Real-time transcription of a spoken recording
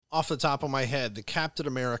Off the top of my head, the Captain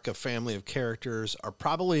America family of characters are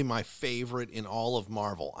probably my favorite in all of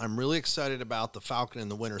Marvel. I'm really excited about the Falcon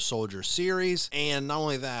and the Winter Soldier series, and not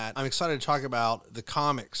only that, I'm excited to talk about the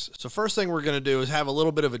comics. So first thing we're going to do is have a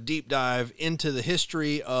little bit of a deep dive into the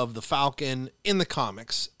history of the Falcon in the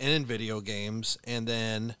comics and in video games, and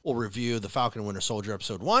then we'll review the Falcon and Winter Soldier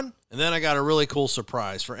episode 1. And then I got a really cool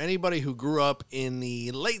surprise. For anybody who grew up in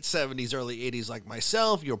the late 70s, early 80s like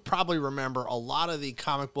myself, you'll probably remember a lot of the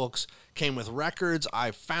comic books came with records.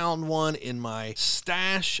 I found one in my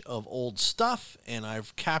stash of old stuff, and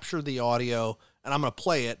I've captured the audio, and I'm going to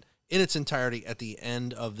play it in its entirety at the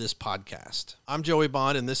end of this podcast. I'm Joey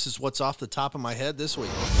Bond, and this is what's off the top of my head this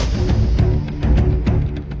week.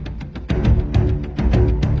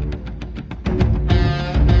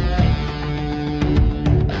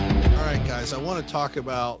 I want to talk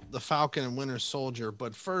about the Falcon and Winter Soldier,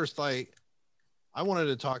 but first, I wanted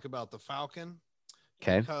to talk about the Falcon.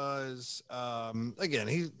 Okay. Because,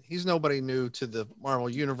 again, he's nobody new to the Marvel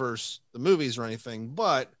Universe, the movies or anything,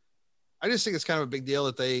 but I just think it's kind of a big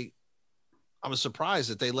deal that I was surprised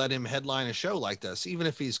that they let him headline a show like this, even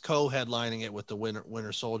if he's co-headlining it with the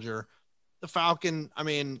Winter Soldier. The Falcon, I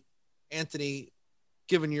mean, Anthony,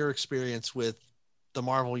 given your experience with the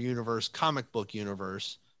Marvel Universe, comic book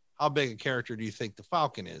universe, how big a character do you think the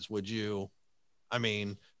Falcon is? Do you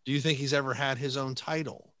think he's ever had his own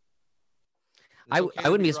title? I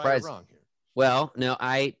wouldn't be surprised. Well, no,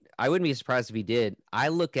 I wouldn't be surprised if he did. I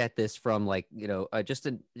look at this from just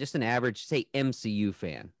an average, say, MCU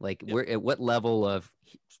fan. Like, Where at what level of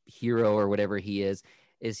hero or whatever he is?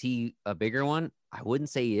 Is he a bigger one? I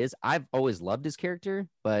wouldn't say he is. I've always loved his character,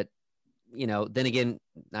 but then again,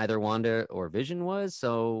 neither Wanda or Vision was.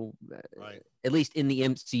 So, right. At least in the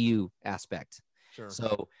MCU aspect. Sure.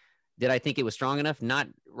 So, did I think it was strong enough? Not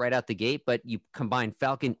right out the gate, but you combine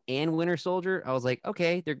Falcon and Winter Soldier. I was like,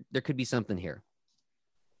 okay, there could be something here.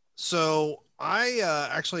 So, I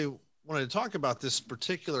actually wanted to talk about this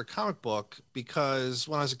particular comic book because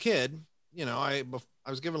when I was a kid, I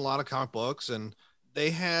was given a lot of comic books, and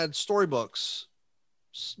they had storybooks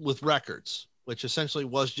with records, which essentially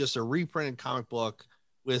was just a reprinted comic book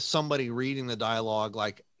with somebody reading the dialogue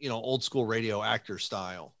like, old school radio actor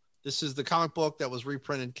style. This is the comic book that was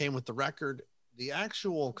reprinted, came with the record, the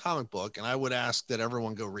actual comic book. And I would ask that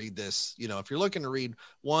everyone go read this. If you're looking to read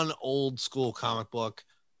one old school comic book,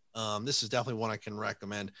 this is definitely one I can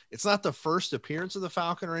recommend. It's not the first appearance of the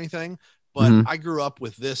Falcon or anything, but I grew up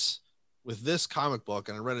with this comic book,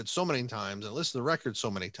 and I read it so many times and listened to the record so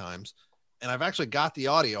many times. And I've actually got the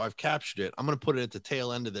audio. I've captured it. I'm going to put it at the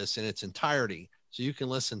tail end of this in its entirety, so you can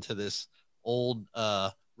listen to this old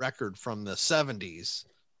record from the 70s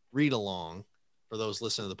read along for those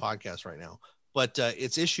listening to the podcast right now. But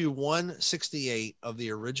it's issue 168 of the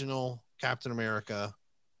original Captain America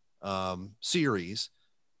series.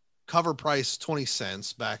 Cover price 20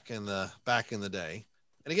 cents back in the day.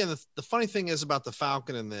 And again, the funny thing is about the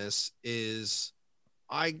Falcon in this is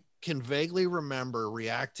I can vaguely remember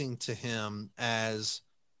reacting to him as,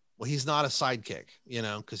 well, he's not a sidekick,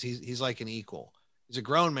 because he's like an equal. He's a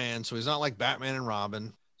grown man, so he's not like Batman and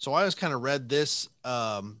Robin. So I just kind of read this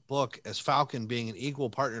book as Falcon being an equal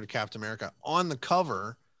partner to Captain America. On the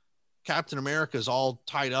cover, Captain America is all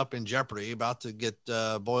tied up in jeopardy, about to get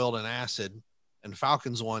boiled in acid, and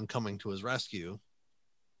Falcon's one coming to his rescue.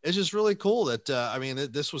 It's just really cool that,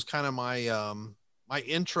 this was kind of my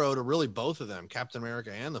intro to really both of them, Captain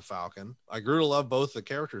America and the Falcon. I grew to love both the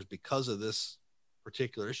characters because of this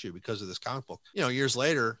particular issue, because of this comic book. Years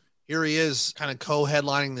later, here he is kind of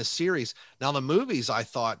co-headlining this series. Now, the movies, I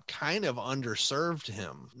thought, kind of underserved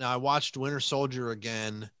him. Now, I watched Winter Soldier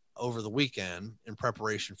again over the weekend in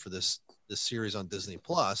preparation for this series on Disney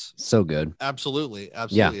Plus. So good. Absolutely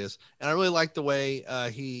is. And I really liked the way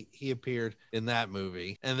he appeared in that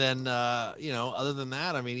movie. And then other than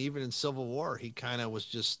that, even in Civil War, he kind of was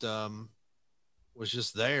just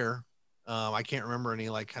there. I can't remember any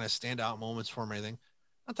kind of standout moments for him or anything.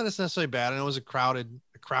 Not that it's necessarily bad. I know it was a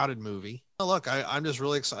crowded movie. Oh, look, I'm just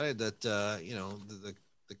really excited that the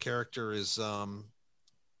character is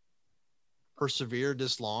persevered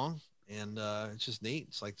this long. And it's just neat.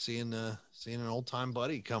 It's like seeing an old time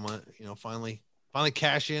buddy come, finally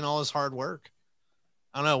cash in all his hard work.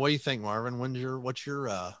 I don't know. What do you think, Marvin? What's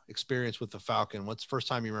your experience with the Falcon? What's the first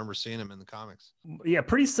time you remember seeing him in the comics? Yeah,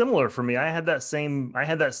 pretty similar for me. I had that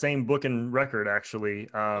same book and record actually,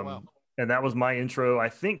 wow. And that was my intro, I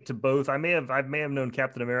think, to both. I may have known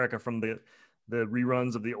Captain America from the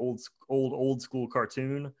reruns of the old school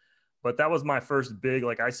cartoon, but that was my first big.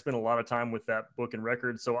 I spent a lot of time with that book and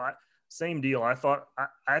record, so Same deal. I thought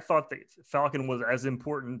that Falcon was as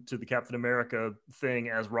important to the Captain America thing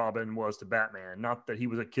as Robin was to Batman. Not that he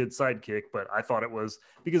was a kid sidekick, but I thought it was,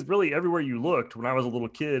 because really everywhere you looked when I was a little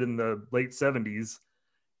kid in the late 70s,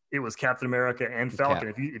 it was Captain America and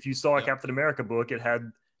Falcon. If you saw a Captain America book, it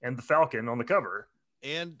had and the Falcon on the cover.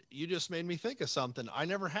 And you just made me think of something. I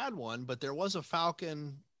never had one, but there was a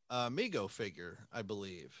Falcon Mego figure, I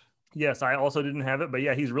believe. Yes, I also didn't have it, but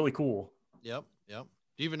yeah, he's really cool. Yep.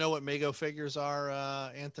 Do you even know what Mego figures are,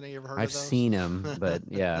 Anthony? You ever heard I've of those? seen them, but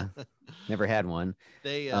yeah, never had one.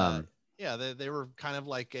 They were kind of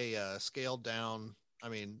like a scaled down. I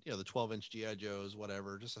mean, the 12-inch GI Joes,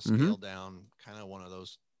 whatever, just a scaled down kind of one of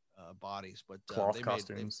those bodies. But cloth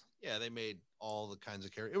costumes. They made all the kinds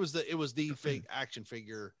of characters. It was the action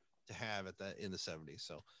figure to have in the 70s.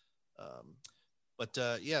 So,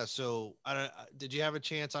 so did you have a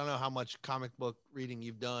chance? I don't know how much comic book reading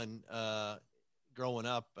you've done growing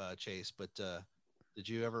up, Chase, but did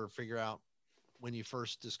you ever figure out when you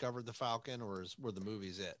first discovered the Falcon, or were the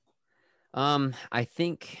movies it? I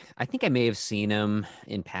think I may have seen him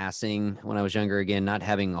in passing when I was younger, again, not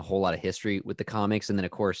having a whole lot of history with the comics. And then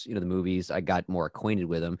of course, the movies, I got more acquainted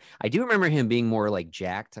with him. I do remember him being more like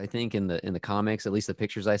jacked, I think, in the comics, at least the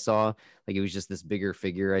pictures I saw. Like it was just this bigger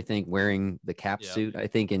figure, I think, wearing the cap suit, I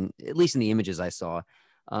think, and at least in the images I saw.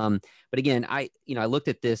 But again, I looked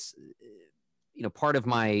at this, part of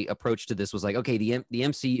my approach to this was like, okay, the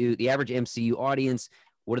MCU, the average MCU audience,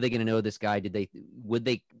 what are they going to know this guy?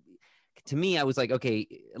 To me, I was like, okay,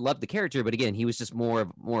 I love the character, but again, he was just more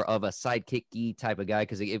of a sidekicky type of guy,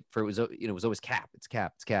 because it was always Cap, it's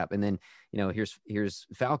Cap, and then here's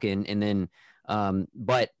Falcon, and then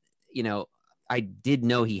but I did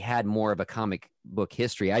know he had more of a comic book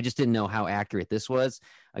history. I just didn't know how accurate this was.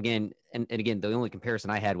 Again, and again, the only comparison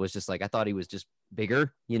I had was just like I thought he was just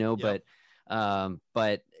bigger, but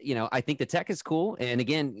I think the tech is cool. And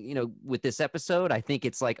again, with this episode, I think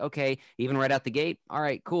it's like, okay, even right out the gate, all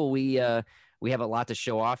right, cool. We have a lot to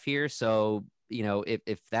show off here. So,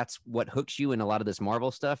 if that's what hooks you in a lot of this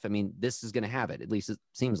Marvel stuff, I mean, this is going to have it. At least it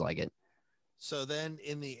seems like it. So then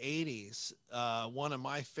in the 80s, one of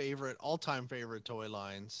my all-time favorite toy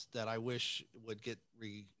lines that I wish would get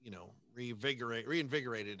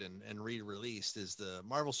reinvigorated and re-released is the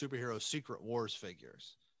Marvel Superhero Secret Wars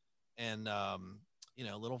figures. And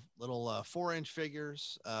little 4-inch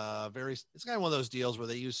figures, it's kind of one of those deals where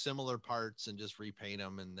they use similar parts and just repaint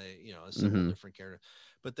them, and they assemble different characters,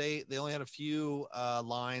 but they only had a few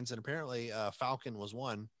lines, and apparently Falcon was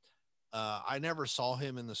one. I never saw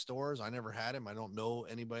him in the stores. I never had him. I don't know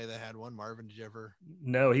anybody that had one. Marvin, did you ever?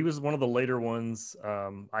 No, he was one of the later ones.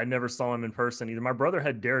 I never saw him in person either. My brother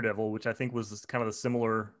had Daredevil, which I think was kind of the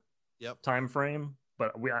similar time frame,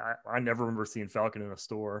 but I never remember seeing Falcon in a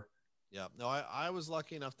store. Yeah, no, I was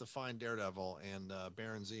lucky enough to find Daredevil and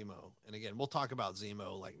Baron Zemo, and again, we'll talk about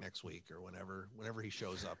Zemo like next week or whenever he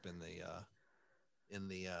shows up in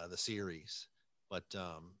the series. But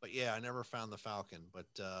yeah, I never found the Falcon, but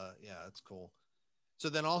yeah, it's cool. So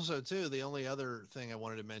then also too, the only other thing I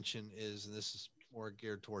wanted to mention is, and this is more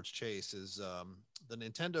geared towards Chase, is the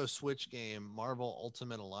Nintendo Switch game Marvel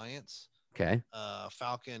Ultimate Alliance. Okay.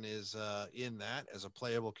 Falcon is in that as a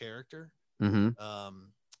playable character.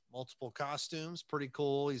 Multiple costumes, pretty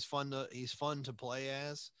cool. He's fun to play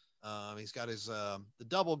as. He's got his the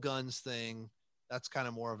double guns thing. That's kind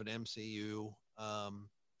of more of an MCU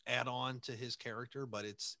add-on to his character, but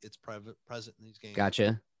it's present in these games.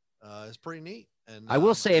 Gotcha. It's pretty neat. And I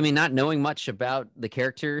will say, I mean, not knowing much about the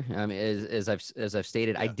character, as I've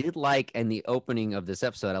stated, I did like in the opening of this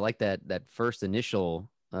episode, I like that first initial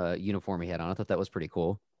uniform he had on. I thought that was pretty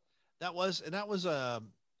cool. That was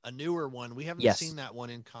a newer one. We haven't seen that one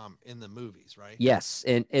in the movies, right? Yes,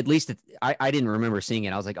 and at least I didn't remember seeing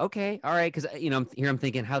it. I was like, okay, all right, because I'm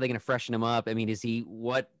thinking, how are they going to freshen him up? I mean, is he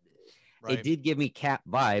what? Right. It did give me Cap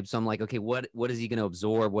vibes, so I'm like, okay, what is he going to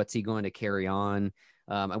absorb? What's he going to carry on?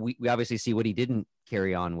 We obviously see what he didn't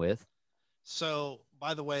carry on with. So,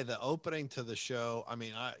 by the way, the opening to the show, I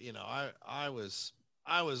mean, I was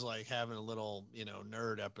like having a little,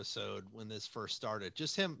 nerd episode when this first started.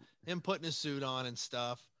 Just him putting his suit on and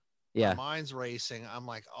stuff. Yeah. My mind's racing. I'm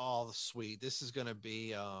like, oh, sweet. This is going to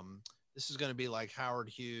be like Howard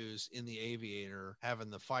Hughes in The Aviator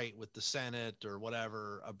having the fight with the Senate or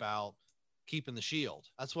whatever about keeping the shield.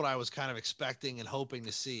 That's what I was kind of expecting and hoping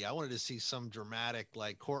to see. I wanted to see some dramatic,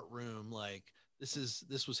 like, courtroom, like, this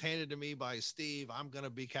was handed to me by Steve. I'm going to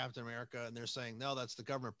be Captain America. And they're saying, no, that's the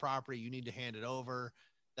government property. You need to hand it over.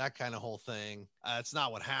 That kind of whole thing. It's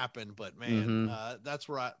not what happened, but man, that's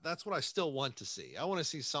what I still want to see. I want to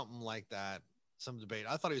see something like that some debate.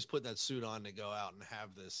 I thought he was putting that suit on to go out and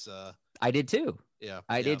have this. I did too. Yeah,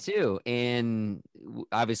 I did too. And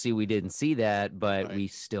obviously we didn't see that, but we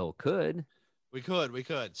still could. We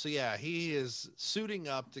could. So yeah, he is suiting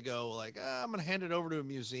up to go like, I'm going to hand it over to a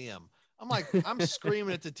museum. I'm like, I'm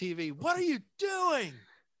screaming at the TV. What are you doing?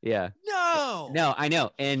 Yeah. No, I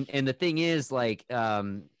know. And the thing is like,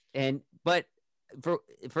 but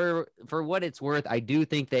for what it's worth, I do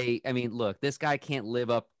think look, this guy can't live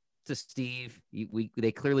up to Steve.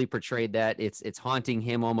 They clearly portrayed that. It's haunting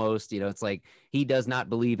him almost. It's like he does not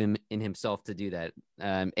believe in himself to do that.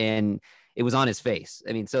 And it was on his face.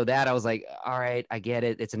 So that I was like, all right, I get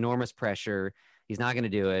it. It's enormous pressure. He's not going to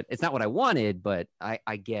do it. It's not what I wanted, but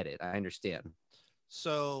I get it. I understand.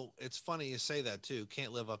 So it's funny you say that too.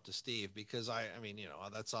 Can't live up to Steve, because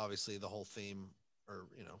that's obviously the whole theme, or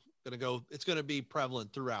it's going to be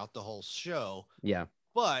prevalent throughout the whole show. Yeah.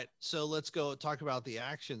 But so let's go talk about the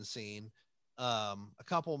action scene. A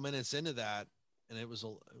couple minutes into that, and it was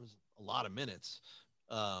a lot of minutes.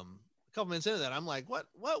 A couple minutes into that, I'm like,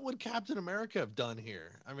 what would Captain America have done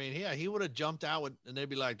here? He would have jumped out and they'd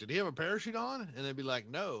be like, did he have a parachute on? And they'd be like,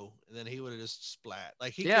 no. And then he would have just splat.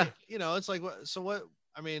 Like it's like, what?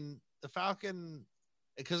 The Falcon,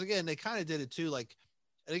 because again, they kind of did it too. Like,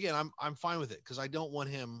 and again, I'm fine with it, because I don't want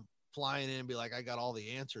him flying in and be like, I got all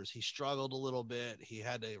the answers. He struggled a little bit. He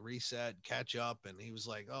had to reset, catch up. And he was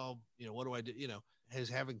like, oh, what do I do? His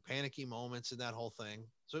having panicky moments and that whole thing.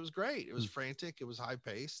 So it was great. It was frantic. It was high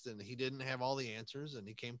paced, and he didn't have all the answers, and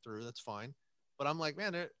he came through. That's fine. But I'm like,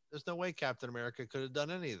 man, there's no way Captain America could have done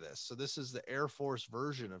any of this. So this is the Air Force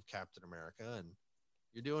version of Captain America, and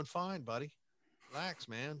you're doing fine, buddy. Relax,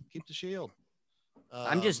 man. Keep the shield.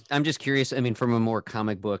 I'm just curious. From a more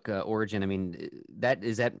comic book origin,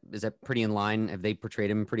 is that pretty in line? Have they portrayed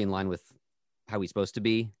him pretty in line with how he's supposed to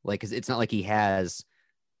be? Like, 'cause it's not like he has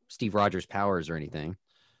Steve Rogers powers or anything.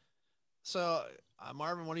 So,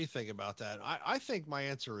 Marvin, what do you think about that? I think my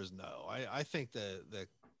answer is no. I think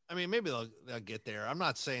maybe they'll get there. I'm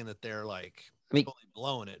not saying that they're like fully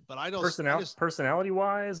blowing it, but I don't. Personality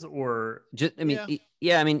wise, or just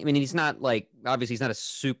he's not like, obviously he's not a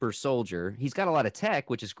super soldier. He's got a lot of tech,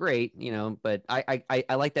 which is great, But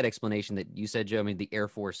I like that explanation that you said, Joe. The Air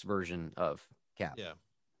Force version of Cap. Yeah.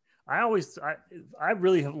 I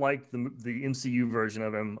really have liked the MCU version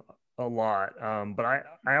of him a lot. But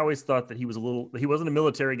I always thought that he wasn't a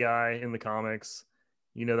military guy in the comics.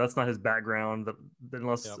 That's not his background,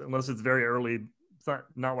 unless it's very early. It's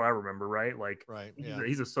not what I remember. Right. Like, right.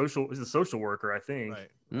 He's a social worker, I think.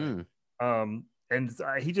 Right.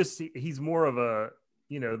 He's more of a,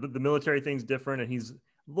 the military thing's different, and he's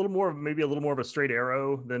maybe a little more of a straight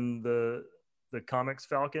arrow than the comics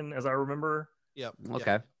Falcon, as I remember. Yep.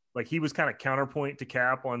 Okay. Like, he was kind of counterpoint to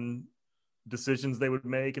Cap on decisions they would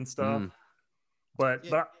make and stuff. But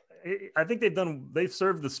I think they've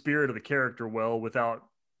served the spirit of the character well without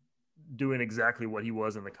doing exactly what he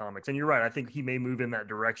was in the comics. And you're right. I think he may move in that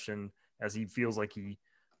direction as he feels like he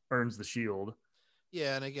earns the shield.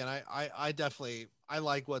 Yeah. And again, I definitely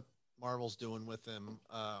like what Marvel's doing with him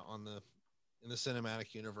in the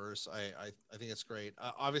cinematic universe. I think it's great.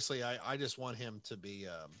 Obviously I just want him to be,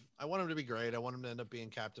 I want him to be great. I want him to end up being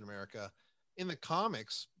Captain America. In the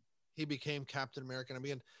comics, he became Captain America.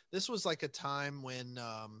 This was like a time when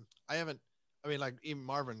like even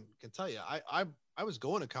Marvin can tell you, I was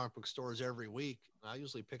going to comic book stores every week, and I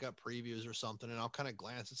usually pick up previews or something, and I'll kind of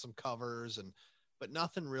glance at some covers, but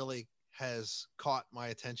nothing really has caught my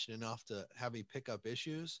attention enough to have me pick up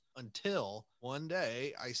issues until one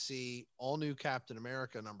day I see all new Captain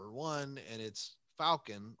America #1, and it's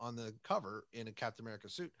Falcon on the cover in a Captain America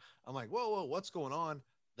suit. I'm like, whoa, what's going on?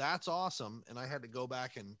 That's awesome. And I had to go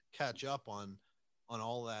back and catch up on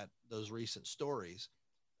all those recent stories.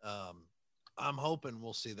 I'm hoping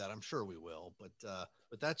we'll see that. I'm sure we will, but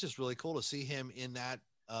that's just really cool to see him in that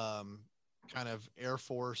kind of Air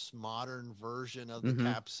Force modern version of the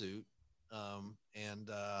Cap suit.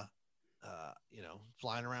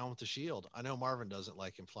 Flying around with the shield. I know Marvin doesn't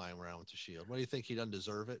like him flying around with the shield. What do you think? He doesn't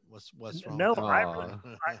deserve it? What's wrong? No,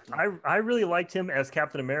 I really liked him as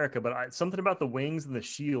Captain America, but something about the wings and the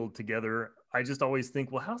shield together, I just always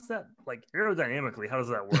think, well, how's that, like, aerodynamically? How does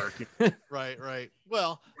that work? Right.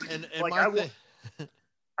 Well, and like,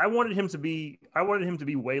 I wanted him to be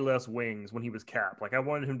way less wings when he was Cap. Like, I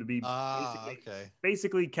wanted him to be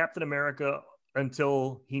basically Captain America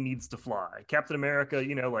until he needs to fly. Captain America,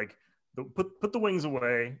 like, put the wings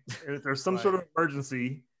away. And if there's some sort of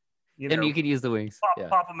emergency, then you can use the wings.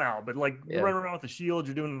 Pop them out. But like, you're running around with the shield,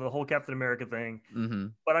 you're doing the whole Captain America thing.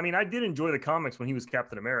 But I did enjoy the comics when he was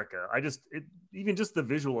Captain America. Even just the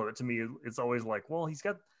visual of it, to me, it's always like, well, he's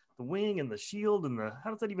got wing and the shield and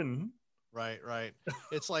how does that even? Right.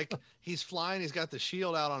 It's like he's flying. He's got the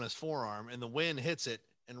shield out on his forearm, and the wind hits it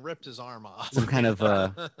and ripped his arm off. Some kind of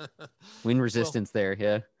wind resistance there.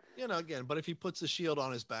 Yeah. Again, but if he puts the shield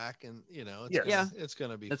on his back, and it's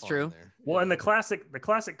going to be. That's true. There. Well, and the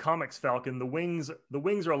classic comics Falcon, the wings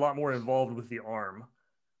are a lot more involved with the arm.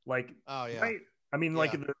 Like, oh yeah. Right? I mean,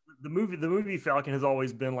 like the movie Falcon has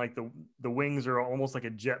always been like the wings are almost like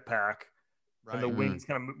a jetpack, right. And the wings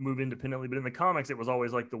kind of move independently. But in the comics, it was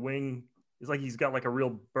always like the wing. It's like he's got like a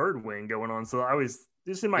real bird wing going on. So I always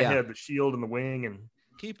just in my head the shield and the wing. And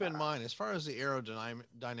keep in mind, as far as the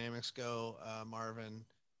aerodynamics go, Marvin,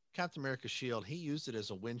 Captain America's shield, he used it as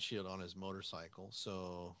a windshield on his motorcycle.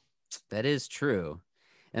 So that is true.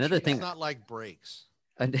 Another thing, it's not like brakes.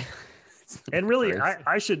 And really,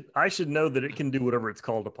 I should know that it can do whatever it's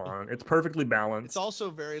called upon. It's perfectly balanced. It's also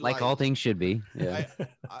very like light. All things should be. Yeah.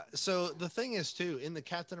 So the thing is too, in the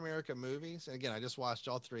Captain America movies, and again, I just watched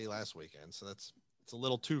all 3 last weekend, so it's a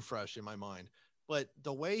little too fresh in my mind. But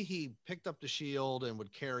the way he picked up the shield and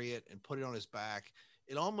would carry it and put it on his back,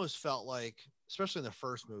 it almost felt like, especially in the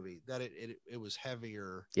first movie, that it was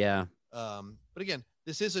heavier. Yeah. But again,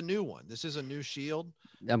 this is a new one. This is a new shield.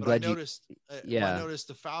 I'm glad I noticed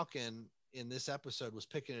the Falcon in this episode was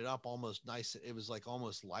picking it up almost nice. It was like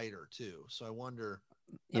almost lighter too. So I wonder,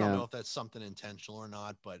 I don't know if that's something intentional or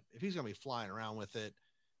not, but if he's going to be flying around with it,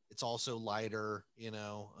 it's also lighter,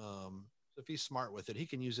 if he's smart with it, he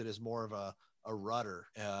can use it as more of a rudder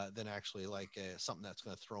than actually like something that's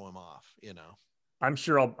going to throw him off, I'm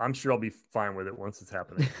sure I'll be fine with it once it's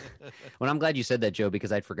happening. Well, I'm glad you said that, Joe,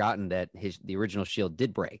 because I'd forgotten that the original shield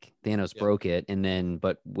did break. Thanos broke it,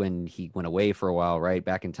 but when he went away for a while, right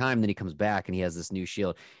back in time, then he comes back and he has this new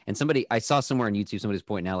shield. And I saw somewhere on YouTube, somebody's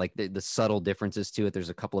pointing out like the subtle differences to it. There's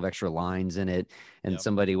a couple of extra lines in it, and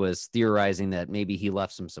somebody was theorizing that maybe he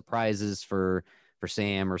left some surprises for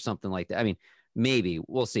Sam or something like that. I mean, maybe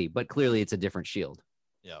we'll see, but clearly it's a different shield.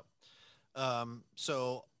 Yeah.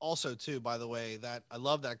 So also too, by the way, that I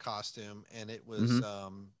love that costume, and it was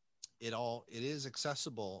it is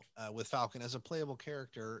accessible with Falcon as a playable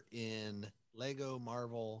character in Lego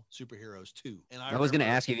Marvel Superheroes 2. And I was going to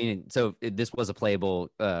ask you, so this was a playable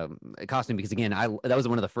costume, because again, that was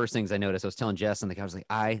one of the first things I noticed. I was telling Jess, and I was like,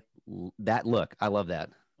 I love that.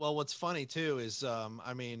 Well, what's funny too is,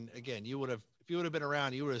 again, if you would have been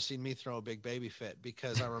around, you would have seen me throw a big baby fit,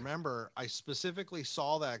 because I remember I specifically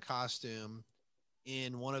saw that costume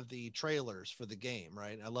in one of the trailers for the game,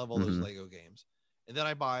 right? I love all those Lego games. And then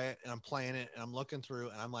I buy it and I'm playing it and I'm looking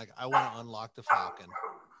through and I'm like, I want to unlock the Falcon.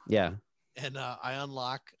 Yeah. And I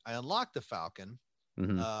unlock the Falcon.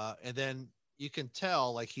 And then you can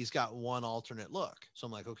tell like he's got one alternate look. So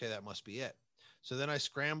I'm like, okay, that must be it. So then I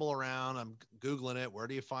scramble around, I'm Googling it. Where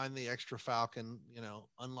do you find the extra Falcon?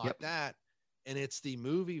 Unlock that. And it's the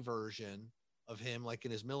movie version of him, like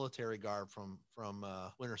in his military garb from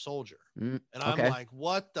Winter Soldier. And I'm like,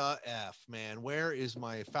 what the F, man? Where is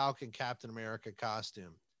my Falcon Captain America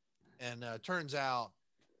costume? And turns out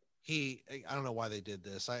I don't know why they did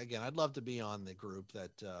this. I'd love to be on the group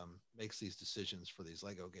that makes these decisions for these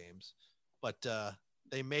Lego games. But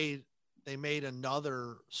they made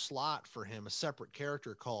another slot for him, a separate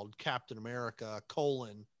character called Captain America :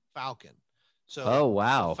 Falcon. So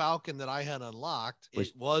the Falcon that I had unlocked,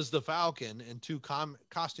 it was the Falcon and 2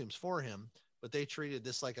 costumes for him, but they treated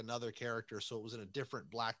this like another character. So it was in a different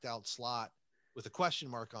blacked out slot with a question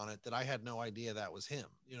mark on it that I had no idea that was him.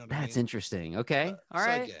 You know what I mean? That's interesting. Okay. All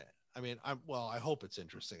right. I hope it's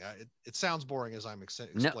interesting. It sounds boring as I'm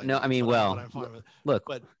explaining. No, I mean, look,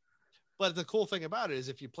 but the cool thing about it is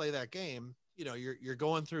if you play that game, you're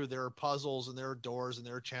going through, there are puzzles and there are doors and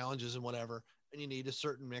there are challenges and whatever. And you need a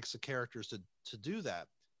certain mix of characters to do that.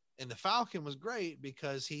 And the Falcon was great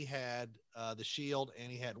because he had the shield and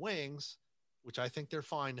he had wings, which I think they're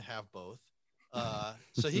fine to have both.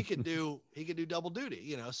 So he could do double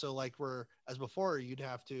duty, so like as before, you'd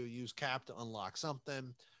have to use Cap to unlock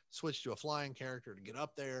something, switch to a flying character to get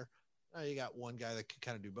up there. Now you got one guy that could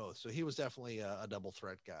kind of do both. So he was definitely a double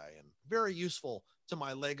threat guy and very useful to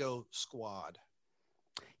my Lego squad.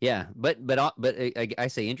 Yeah, but I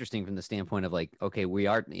say interesting from the standpoint of like, okay, we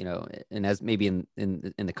are, and as maybe in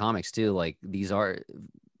the comics too, like these are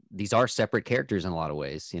separate characters in a lot of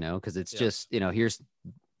ways, because it's just, here's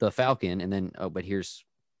the Falcon and then, but here's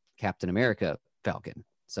Captain America Falcon.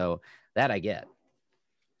 So that I get.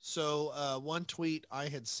 So one tweet I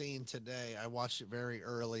had seen today, I watched it very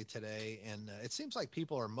early today, and it seems like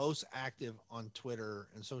people are most active on Twitter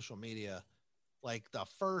and social media, like the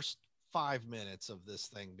first 5 minutes of this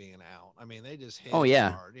thing being out. I mean, they just hit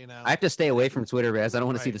hard, I have to stay away from Twitter because I don't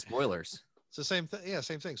want to see the spoilers. So same thing. Yeah,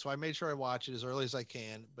 same thing. So I made sure I watch it as early as I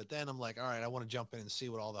can, but then I'm like, all right, I want to jump in and see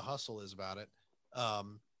what all the hustle is about it.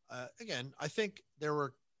 Um, Again, I think there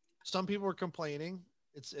were some people were complaining.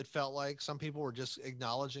 It felt like some people were just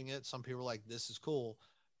acknowledging it. Some people were like, this is cool.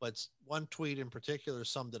 But one tweet in particular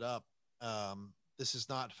summed it up. This is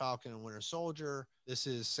not Falcon and Winter Soldier. This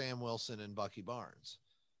is Sam Wilson and Bucky Barnes.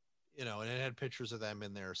 You know, and it had pictures of them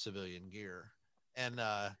in their civilian gear. And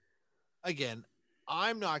again,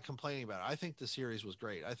 I'm not complaining about it. I think the series was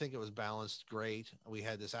great. I think it was balanced great. We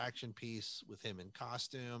had this action piece with him in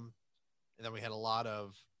costume, and then we had a lot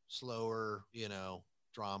of slower,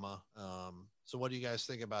 drama. So what do you guys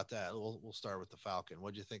think about that? We'll start with the Falcon.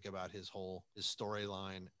 What do you think about his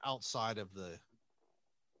storyline outside of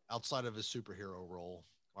his superhero role?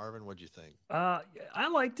 Marvin, what do you think? I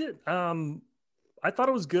liked it. I thought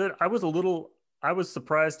it was good. I was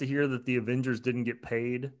surprised to hear that the Avengers didn't get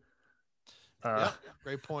paid. Yeah,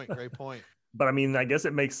 great point. Great point. But I mean, I guess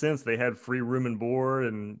it makes sense. They had free room and board,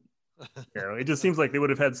 and it just seems like they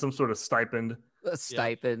would have had some sort of stipend. A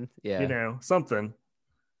stipend, yeah. Something.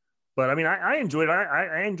 But I mean, I enjoyed it.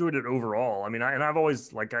 I enjoyed it overall. I mean, I've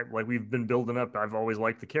always like we've been building up. I've always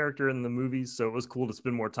liked the character in the movies, so it was cool to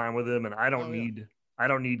spend more time with him. And I don't need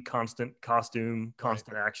constant costume,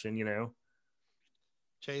 constant action.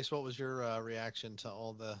 Chase, what was your reaction to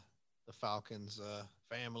all the Falcon's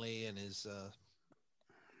family and his?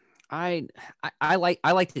 I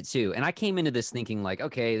liked it too, and I came into this thinking like,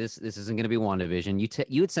 okay, this isn't going to be WandaVision.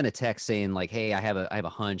 You had sent a text saying like, hey, I have a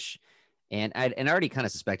hunch, and I already kind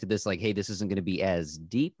of suspected this, like, hey, this isn't going to be as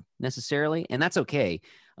deep necessarily, and that's okay.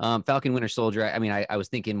 Falcon Winter Soldier. I mean, I was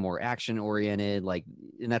thinking more action oriented, like,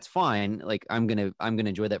 and that's fine. Like, I'm gonna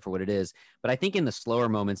enjoy that for what it is. But I think in the slower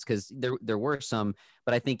moments, because there were some,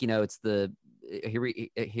 but I think it's the here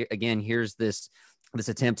again. Here's this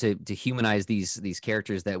attempt to humanize these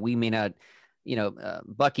characters that we may not,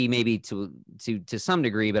 Bucky maybe to some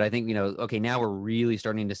degree, but I think, okay, now we're really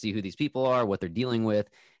starting to see who these people are, what they're dealing with,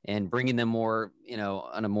 and bringing them more,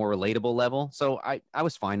 on a more relatable level. So I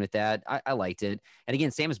was fine with that. I liked it. And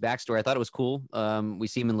again, Sam's backstory, I thought it was cool. We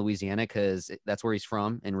see him in Louisiana because that's where he's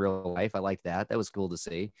from in real life. I liked that. That was cool to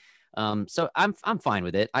see. So I'm fine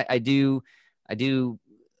with it. I do.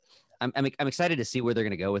 I'm excited to see where they're going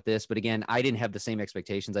to go with this, but again, I didn't have the same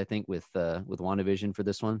expectations, I think, with WandaVision for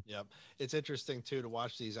this one. Yep, it's interesting too to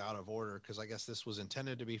watch these out of order because I guess this was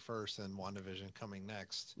intended to be first, and WandaVision coming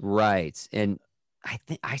next. Right, and I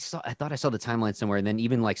thought I saw the timeline somewhere, and then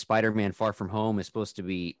even like Spider-Man: Far From Home is supposed to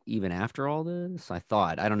be even after all this. I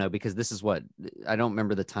don't know, because this is what I don't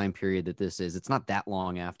remember the time period that this is. It's not that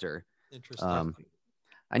long after. Interesting.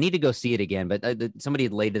 I need to go see it again, but somebody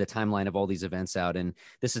had laid the timeline of all these events out, and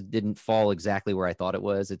this didn't fall exactly where I thought it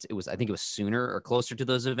was. It was, I think it was sooner or closer to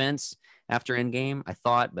those events after Endgame, I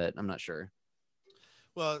thought, but I'm not sure.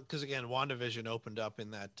 Well, because again, WandaVision opened up in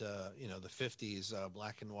that, the 50s,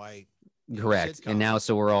 black and white. Correct. And now,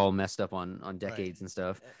 so we're all messed up on decades and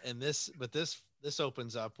stuff. And this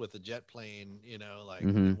opens up with a jet plane, like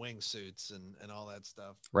wingsuits and all that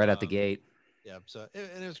stuff. Right out the gate. Yeah. So,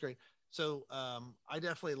 and it was great. So I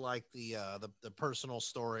definitely like the personal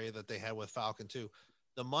story that they had with Falcon too.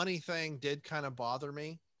 The money thing did kind of bother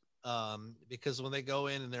me because when they go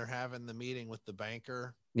in and they're having the meeting with the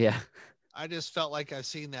banker, I just felt like I've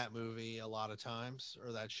seen that movie a lot of times,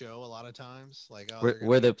 or that show a lot of times. Like, oh,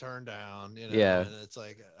 where the turned down, and it's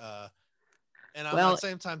like, and at the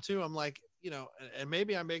same time too, I'm like, and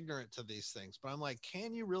maybe I'm ignorant to these things, but I'm like,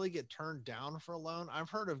 can you really get turned down for a loan? I've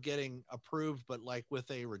heard of getting approved, but like with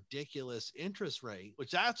a ridiculous interest rate, which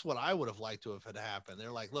that's what I would have liked to have had happened.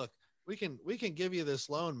 They're like, look, we can give you this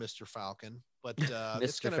loan, Mr. Falcon, but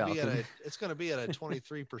it's going to be at a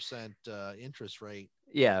 23% interest rate.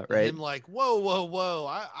 Yeah, right. And like,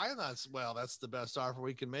 whoa. I'm not, well, that's the best offer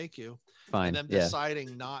we can make you. Fine. And them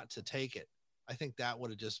deciding not to take it. I think that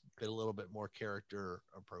would have just been a little bit more character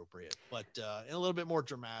appropriate, but and a little bit more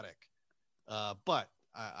dramatic. But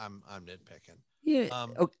I'm nitpicking. Yeah.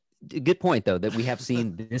 Good point though, that we have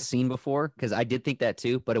seen this scene before, because I did think that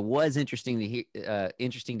too. But it was interesting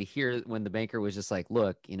to hear when the banker was just like,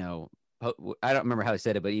 look, I don't remember how he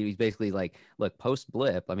said it, but he's basically like, look, post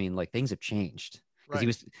blip, I mean, like, things have changed.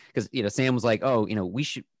 Because Sam was like, oh,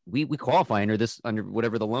 we qualify under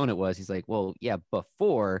whatever the loan it was. He's like, well, yeah,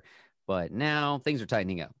 before. But now things are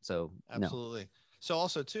tightening up. So absolutely. No. So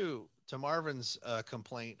also too, to Marvin's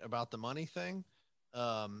complaint about the money thing,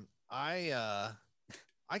 I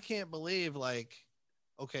can't believe, like,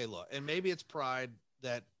 okay, look, and maybe it's pride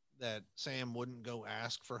that Sam wouldn't go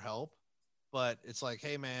ask for help, but it's like,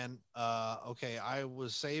 hey man, okay, I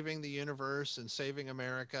was saving the universe and saving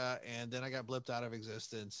America, and then I got blipped out of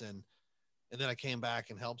existence, and And then I came back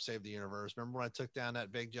and helped save the universe. Remember when I took down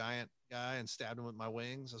that big giant guy and stabbed him with my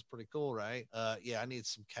wings? That's pretty cool, right? Yeah, I need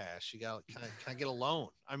some cash. You got, can I get a loan?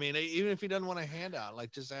 I mean, even if he doesn't want a handout,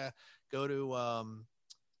 like just go to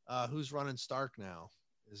who's running Stark now?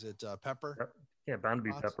 Is it Pepper? Yeah, bound to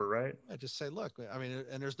be Pepper, right? I just say, look, I mean,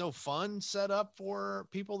 and there's no fund set up for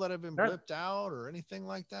people that have been blipped out or anything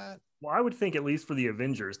like that. Well, I would think at least for the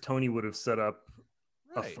Avengers, Tony would have set up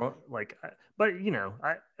a fund, like, but you know,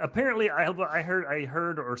 apparently I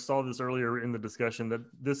heard or saw this earlier in the discussion that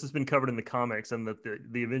this has been covered in the comics and that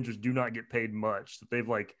the Avengers do not get paid much.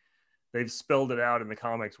 That they've spelled it out in the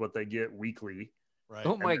comics what they get weekly. Right.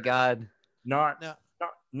 Oh my God. Not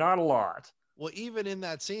a lot. Well, even in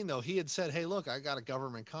that scene though, he had said, "Hey, look, I got a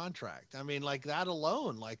government contract." I mean, like that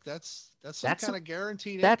alone, like that's some kind of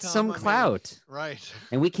guaranteed income. That's some clout, right?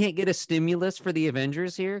 And we can't get a stimulus for the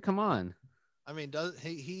Avengers here. Come on. I mean,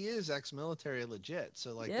 he is ex-military legit,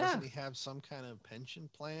 so like, doesn't he have some kind of pension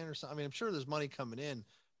plan or something? I mean, I'm sure there's money coming in,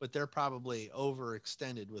 but they're probably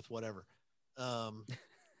overextended with whatever.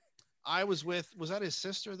 I was that his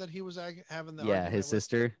sister that he was having the argument his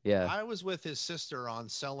sister with? Yeah, I was with his sister on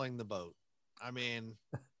selling the boat. I mean,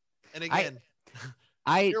 and again,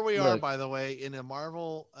 here we are, by the way, in a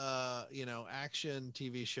Marvel, action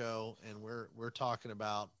TV show, and we're talking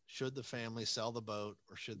about should the family sell the boat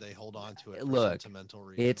or should they hold on to it for sentimental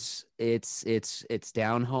reasons? It's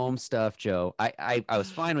down home stuff, Joe. I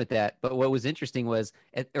was fine with that, but what was interesting was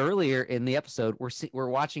earlier in the episode, we're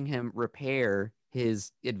watching him repair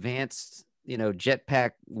his advanced,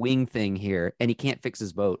 jetpack wing thing here, and he can't fix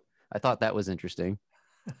his boat. I thought that was interesting.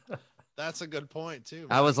 That's a good point too.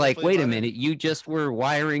 I was like, wait a minute, you just were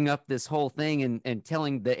wiring up this whole thing and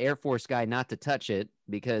telling the Air Force guy not to touch it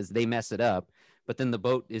because they mess it up, but then the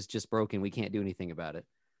boat is just broken. We can't do anything about it.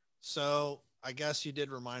 So I guess you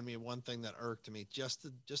did remind me of one thing that irked me just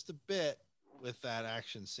a bit with that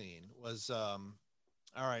action scene was, all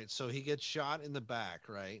right, so he gets shot in the back,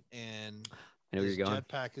 right? And his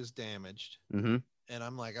jetpack is damaged. Mm-hmm. And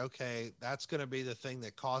I'm like, okay, that's going to be the thing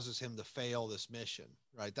that causes him to fail this mission,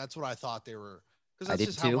 right? That's what I thought they were, because that's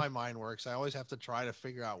just how my mind works. I always have to try to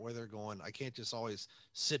figure out where they're going. I can't just always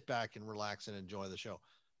sit back and relax and enjoy the show.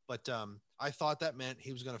 But I thought that meant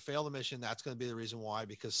he was going to fail the mission. That's going to be the reason why,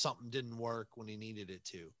 because something didn't work when he needed it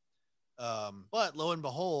to. But lo and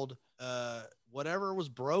behold, whatever was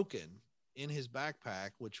broken in his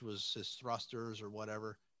backpack, which was his thrusters or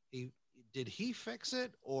whatever, did he fix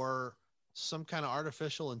it, or some kind of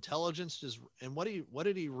artificial intelligence and what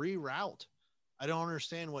did he reroute? I don't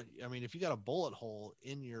understand if you got a bullet hole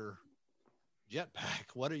in your jetpack,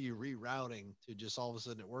 what are you rerouting to just all of a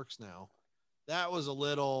sudden it works now? That was a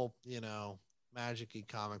little, magic-y,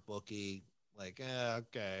 comic booky, like,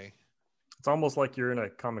 okay. It's almost like you're in a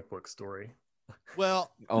comic book story.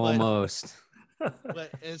 Well, almost.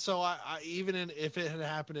 And so I even if it had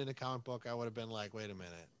happened in a comic book, I would have been like, wait a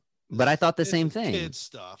minute. But I thought the same thing. Kid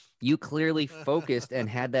stuff. You clearly focused and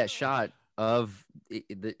had that shot of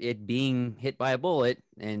it being hit by a bullet,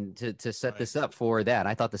 and to set this up for that.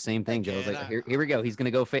 I thought the same thing, Joe. I was like, here we go. He's gonna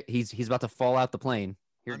go. He's about to fall out the plane.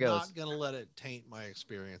 Here it goes. I'm not gonna let it taint my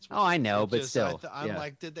experience. Oh, I know, but still, I'm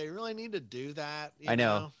like, did they really need to do that? I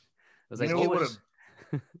know. I was like, you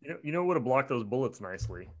know what would have blocked those bullets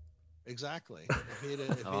nicely. Exactly. If he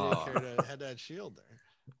had that shield there.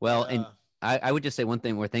 Well, and I would just say one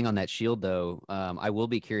thing on that shield, though. I will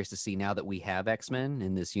be curious to see, now that we have X-Men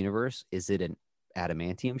in this universe, is it an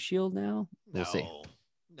adamantium shield now? We'll see.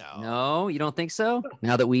 No, you don't think so?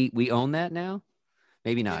 Now that we own that now?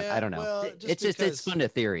 Maybe not. Yeah, I don't know. Well, it's fun to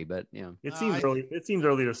theory, but it seems early. It seems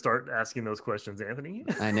early to start asking those questions, Anthony.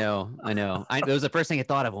 I know. It was the first thing I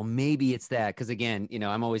thought of. Well, maybe it's that, because again,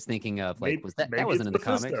 I'm always thinking of like, that wasn't in the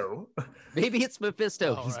comics. Maybe it's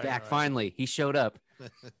Mephisto. He's back finally. He showed up.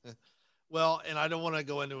 Well, and I don't want to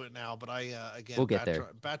go into it now, but we'll get there.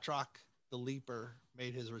 Batroc the Leaper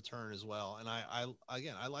made his return as well, and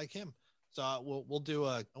I like him. So we'll do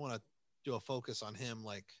I want to do a focus on him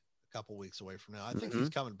like a couple weeks away from now. I think he's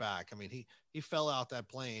coming back. I mean, he fell out that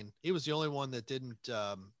plane. He was the only one that didn't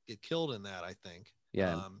get killed in that, I think.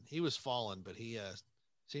 Yeah. He was fallen, but he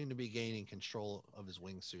seemed to be gaining control of his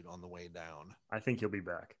wingsuit on the way down. I think he'll be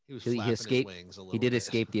back. He was flapping his wings a little bit. He did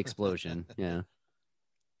escape the explosion. Yeah.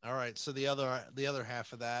 All right. So the other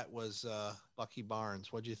half of that was Bucky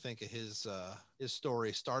Barnes. What do you think of his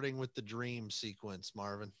story, starting with the dream sequence,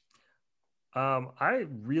 Marvin? I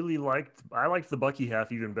liked the Bucky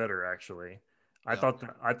half even better, actually. I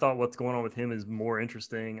thought what's going on with him is more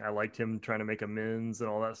interesting. I liked him trying to make amends and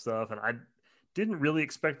all that stuff, and I didn't really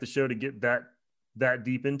expect the show to get that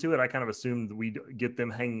deep into it. I kind of assumed we'd get them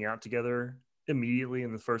hanging out together immediately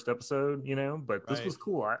in the first episode, you know, but this was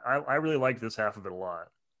cool. I really liked this half of it a lot.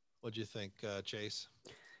 What'd you think, Chase?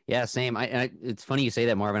 Yeah, same. It's funny you say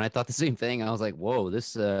that, Marvin. I thought the same thing. I was like, whoa,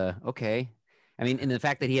 this okay. I mean, and the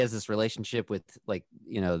fact that he has this relationship with, like,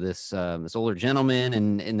 you know, this older gentleman,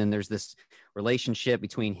 and then there's this relationship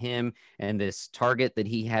between him and this target that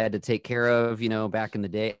he had to take care of, you know, back in the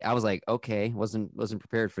day. I was like, okay, wasn't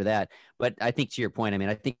prepared for that. But I think to your point, I mean,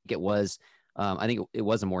 I think it was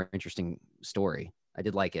a more interesting story. I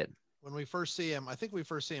did like it. When we first see him, I think we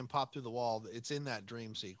first see him pop through the wall. It's in that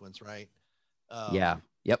dream sequence, right? Yeah.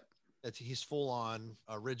 Yep. He's full on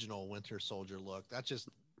original Winter Soldier look.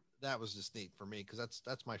 That was just neat for me, because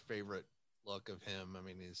that's my favorite look of him. I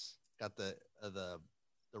mean, he's got the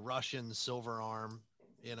Russian silver arm,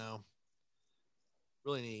 you know,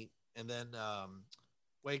 really neat. And then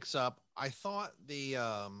wakes up. I thought the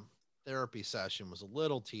therapy session was a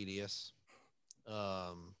little tedious.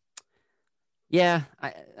 Yeah,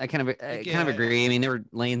 I kind of agree. I mean, they were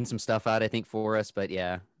laying some stuff out, I think, for us, but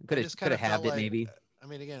yeah, could have had it maybe. I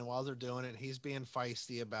mean, again, while they're doing it, he's being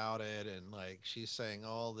feisty about it, and like she's saying,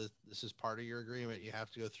 "Oh, this is part of your agreement. You have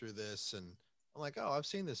to go through this." And I'm like, "Oh, I've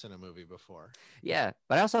seen this in a movie before." Yeah,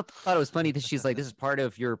 but I also thought it was funny that she's like, "This is part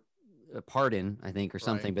of your pardon," I think, or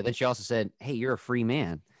something. Right. But then she also said, "Hey, you're a free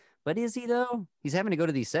man." But is he though? He's having to go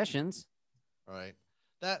to these sessions. Right.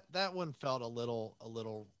 That one felt a little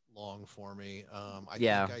long for me. I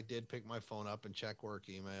think I did pick my phone up and check work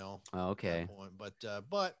email. Oh, okay.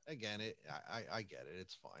 But again, I get it.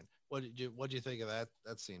 It's fine. What did you think of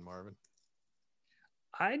that scene, Marvin?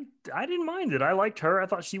 I didn't mind it. I liked her. I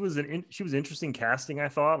thought she was interesting casting. I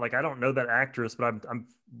thought, like, I don't know that actress, but I'm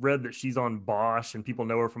read that she's on Bosch and people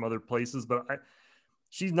know her from other places. But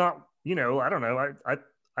she's not. You know, I don't know.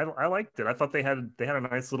 I liked it. I thought they had a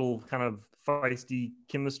nice little kind of feisty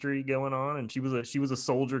chemistry going on, and she was a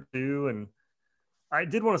soldier too. And I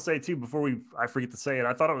did want to say too, before I forget to say it,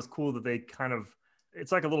 I thought it was cool that they kind of,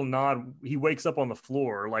 it's like a little nod. He wakes up on the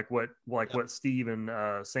floor, like what Steve and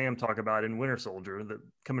Sam talk about in Winter Soldier, that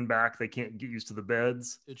coming back they can't get used to the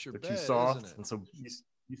beds. They're too soft, and so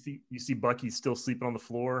you see Bucky still sleeping on the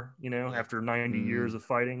floor, you know, after 90 years of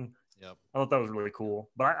fighting. Yep. I thought that was really cool.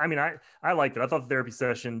 But I mean, I liked it. I thought the therapy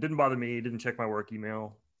session didn't bother me. Didn't check my work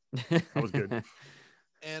email. That was good.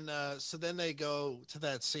 And so then they go to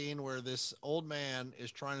that scene where this old man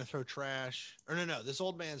is trying to throw trash. Or no, this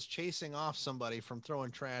old man's chasing off somebody from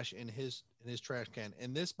throwing trash in his trash can.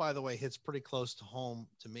 And this, by the way, hits pretty close to home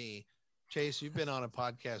to me. Chase, you've been on a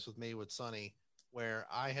podcast with me with Sonny, where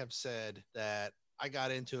I have said that I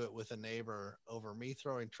got into it with a neighbor over me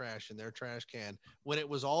throwing trash in their trash can when it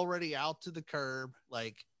was already out to the curb,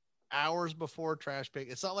 like hours before trash pick.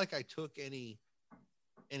 It's not like I took any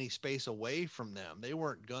space away from them. They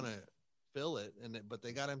weren't gonna fill it, but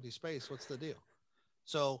they got empty space. What's the deal?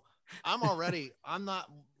 So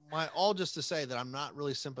all just to say that I'm not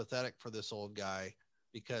really sympathetic for this old guy,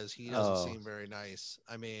 because he doesn't seem very nice.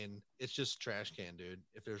 I mean, it's just trash can, dude.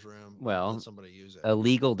 If there's room, let somebody use it.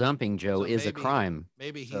 Illegal dumping, Joe, is a crime.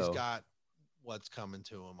 Maybe he's got what's coming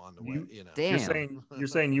to him on the way. You know, damn. You're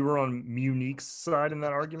saying you were on Munique's side in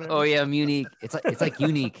that argument? Oh yeah, Munique. It's like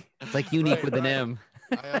unique. It's like unique right, with an M.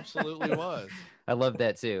 I absolutely was. I love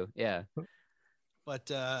that too. Yeah. But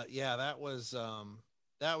that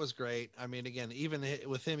was great. I mean, again, even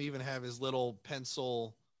with him, even have his little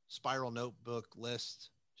pencil spiral notebook list,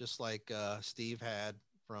 just like Steve had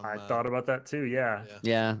from. I thought about that too. Yeah.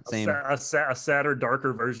 Same. A sadder,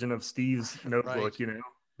 darker version of Steve's notebook, right. You know.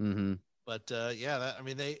 Mm-hmm. But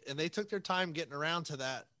they took their time getting around to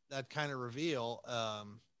that kind of reveal,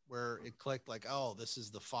 where it clicked, like, oh, this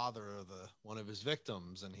is the father of one of his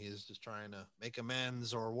victims, and he's just trying to make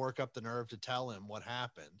amends or work up the nerve to tell him what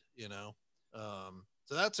happened, you know.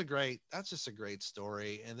 So that's just a great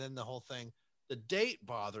story. And then the whole thing. The date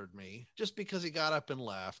bothered me just because he got up and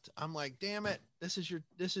left. I'm like, damn it, this is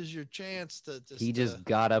your chance to. He just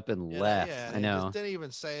got up and left. Yeah, I know. He didn't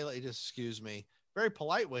even say, like, just excuse me. Very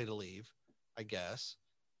polite way to leave, I guess.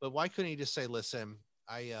 But why couldn't he just say, listen,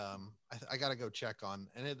 I got to go check on,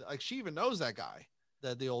 and like she even knows that guy,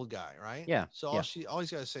 the old guy, right? Yeah. So all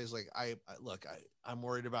he's got to say is like, I'm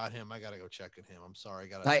worried about him. I got to go check on him. I'm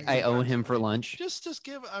sorry. I owe him for lunch. Just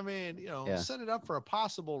give, I mean, you know, set it up for a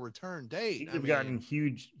possible return date. He'd have gotten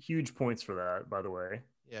huge points for that, by to way.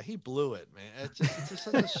 Yeah, he blew it, man. It's just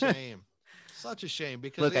such a shame. Such a shame,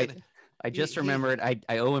 because look, I just remembered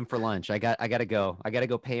I owe him for lunch. I got to go. I got to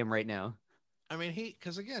go pay him right now. I mean,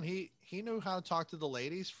 because again, he knew how to talk to the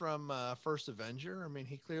ladies from First Avenger. I mean,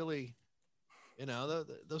 he clearly, you know,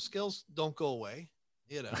 those skills don't go away,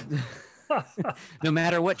 you know. No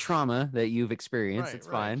matter what trauma that you've experienced, it's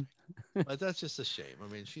fine. But that's just a shame.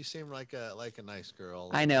 I mean, she seemed like a nice girl.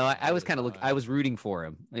 I know. I was kind of I was rooting for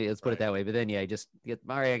him. Let's put it that way. But then, yeah, just all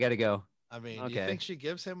right. I got to go. I mean, do you think she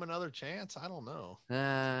gives him another chance? I don't know.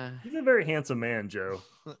 He's a very handsome man, Joe.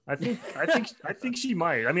 I think she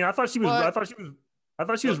might. I mean, I thought she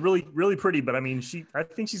was really, really pretty, but I mean, I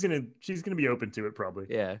think she's gonna be open to it probably.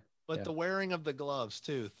 Yeah. But the wearing of the gloves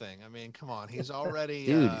too thing. I mean, come on, he's already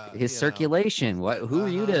dude. His circulation. What? Who are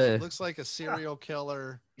you to? Looks like a serial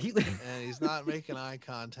killer, and he's not making eye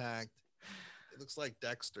contact. It looks like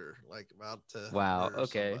Dexter, like about to. Wow.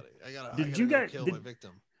 Okay. Somebody. I gotta kill my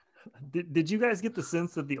victim. Did you guys get the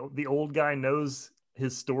sense that the old guy knows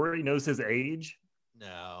his story, knows his age?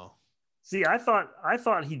 No. See, I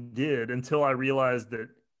thought he did until I realized that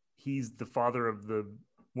he's the father of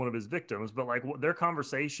one of his victims. But like their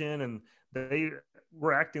conversation, and they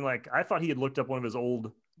were acting like I thought he had looked up one of his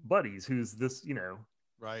old buddies, who's this,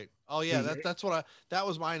 Right. Oh yeah, that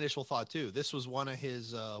was my initial thought too. This was one of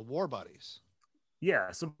his war buddies.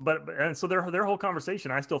 Yeah. So, so their whole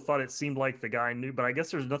conversation, I still thought it seemed like the guy knew, but I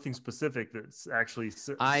guess there's nothing specific that actually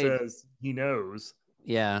says he knows.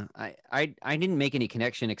 Yeah, I didn't make any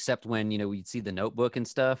connection except when we'd see the notebook and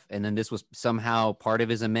stuff, and then this was somehow part of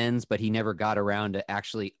his amends, but he never got around to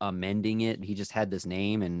actually amending it. He just had this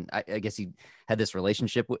name, and I guess he had this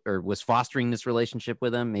relationship or was fostering this relationship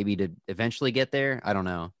with him, maybe to eventually get there. I don't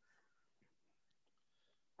know.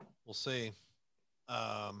 We'll see.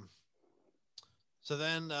 So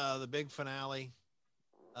then the big finale,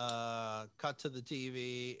 cut to the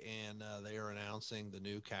TV, and they are announcing the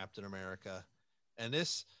new Captain America. And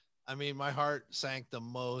this, I mean, my heart sank the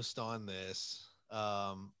most on this.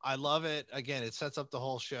 I love it. Again, it sets up the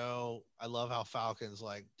whole show. I love how Falcon's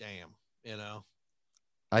like, damn,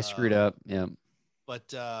 I screwed up. Yeah.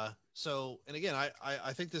 But so, and again,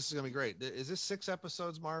 I think this is going to be great. Is this 6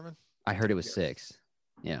 episodes, Marvin? I heard it was 6.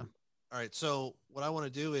 Yeah. All right. So what I want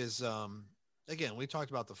to do is, again, we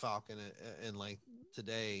talked about the Falcon in length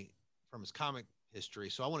today from his comic history.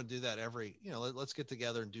 So I want to do that every, let's get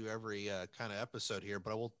together and do every kind of episode here,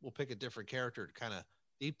 but we'll pick a different character to kind of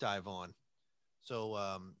deep dive on. So,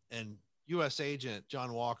 and U.S. Agent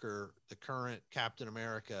John Walker, the current Captain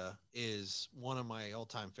America, is one of my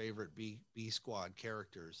all-time favorite B Squad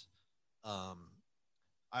characters. I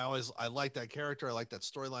like that character. I like that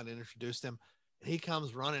storyline that introduced him. And he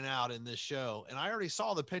comes running out in this show, and I already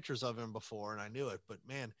saw the pictures of him before, and I knew it. But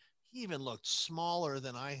man, he even looked smaller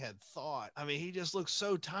than I had thought. I mean, he just looks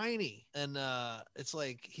so tiny, and it's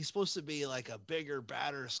like he's supposed to be like a bigger,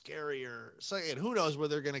 badder, scarier. So and who knows where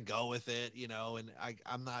they're gonna go with it, And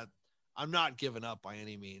I'm not giving up by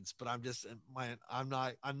any means, but I'm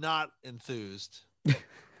not enthused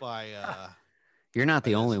by. You're not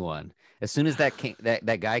the only one. As soon as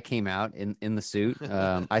that guy came out in the suit,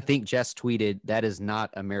 I think Jess tweeted, "That is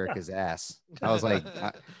not America's ass." I was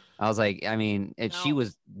like, I mean, she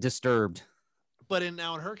was disturbed. But in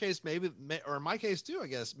her case, maybe, or in my case too, I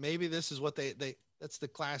guess maybe this is what they that's the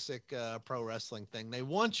classic pro wrestling thing. They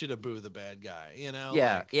want you to boo the bad guy,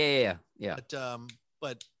 Yeah, yeah.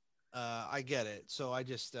 But I get it. So I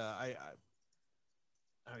just I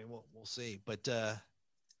mean, we'll see. But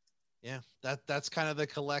yeah, that's kind of the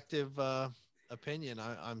collective opinion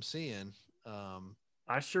I'm seeing.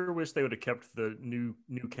 I sure wish they would have kept the new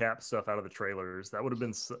Cap stuff out of the trailers. That would have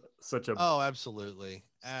been such a absolutely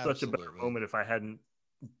such a better moment if I hadn't.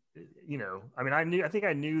 I mean, I think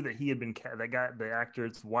I knew that he had been that guy, the actor.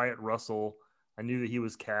 It's Wyatt Russell. I knew that he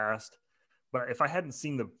was cast, but if I hadn't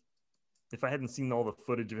seen all the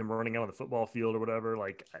footage of him running out on the football field or whatever,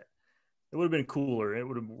 like it would have been cooler. It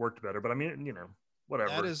would have worked better. But I mean,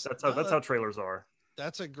 whatever. That's how trailers are.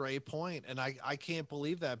 That's a great point, and I can't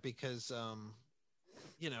believe that because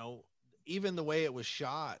even the way it was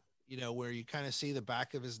shot, where you kind of see the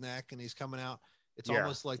back of his neck and he's coming out, it's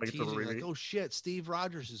almost like teasing, like, oh shit, Steve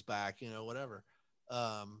Rogers is back, whatever.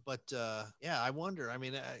 But I wonder. I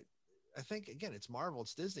mean, I think again, it's Marvel,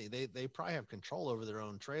 it's Disney. They probably have control over their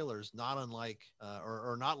own trailers, not unlike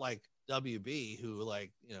or not like WB, who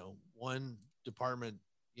one department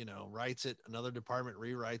writes it, another department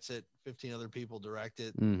rewrites it, 15 other people direct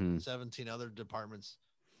it, 17 other departments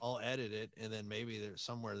all edit it, and then maybe there's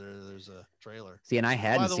a trailer. See, and I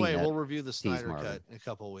hadn't seen that. By the way, we'll review the Snyder Cut in a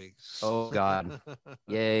couple of weeks. Oh God.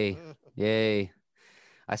 Yay.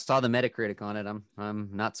 I saw the Metacritic on it. I'm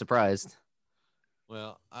not surprised.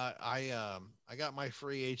 Well, I got my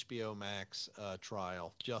free HBO Max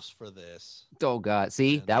trial just for this. Oh God.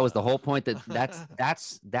 See, and, that was the whole point.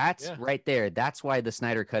 That's yeah. Right there. That's why the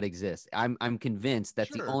Snyder Cut exists. I'm convinced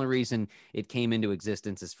that's the only reason it came into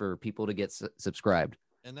existence is for people to get subscribed.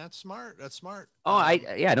 And that's smart. That's smart. Oh, I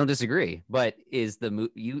don't disagree. But is the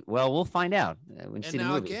movie well, we'll find out when you see the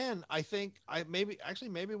movie. Again, I think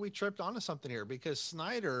maybe we tripped onto something here, because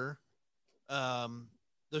Snyder,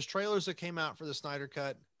 those trailers that came out for the Snyder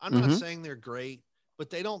Cut, I'm not saying they're great, but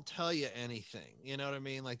they don't tell you anything. You know what I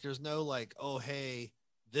mean? Like, there's no like, oh, hey,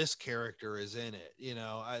 this character is in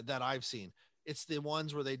it, that I've seen. It's the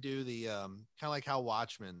ones where they do the kind of like how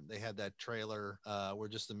Watchmen, they had that trailer where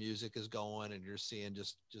just the music is going and you're seeing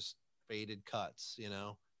just faded cuts,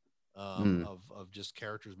 of just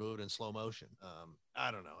characters moving in slow motion.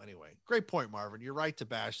 I don't know. Anyway, great point, Marvin. You're right to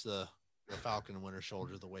bash the Falcon and Winter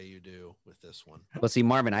Soldier the way you do with this one. Well, see,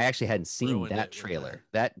 Marvin, I actually hadn't seen that trailer,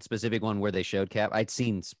 that specific one where they showed Cap. I'd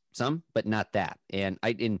seen some, but not that. And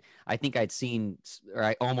I think I'd seen, or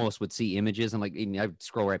I almost would see images. I'm like, I'd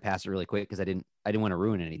scroll right past it really quick because I didn't want to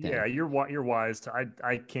ruin anything. Yeah, you're wise to.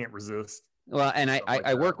 I can't resist. Well, and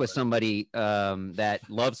I work with somebody that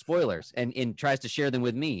loves spoilers and tries to share them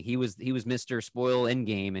with me. He was Mr. Spoil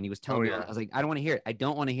Endgame, and he was telling me, I was like, I don't want to hear it. I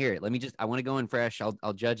don't want to hear it. I want to go in fresh.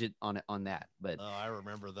 I'll judge it on that. But I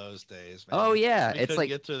remember those days, man. Oh yeah, it's like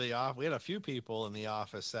get to the office. We had a few people in the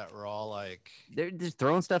office that were all like, they're just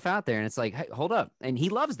throwing stuff out there, and it's like, hey, hold up. And he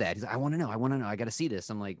loves that. He's like, I want to know. I got to see this.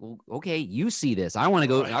 I'm like, well, okay, you see this. I want to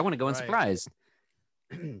go. Right, I want to go in surprise.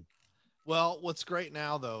 Well, what's great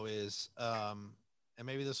now, though, is, and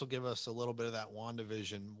maybe this will give us a little bit of that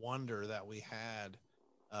WandaVision wonder that we had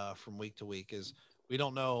from week to week, is we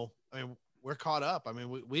don't know. I mean, we're caught up. I mean,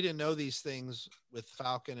 we didn't know these things with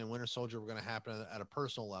Falcon and Winter Soldier were going to happen at a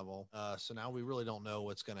personal level. So now we really don't know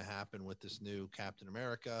what's going to happen with this new Captain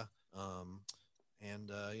America.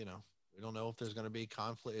 We don't know if there's going to be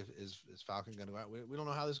conflict. Is Falcon going to go out? We don't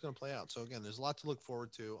know how this is going to play out. So again, there's a lot to look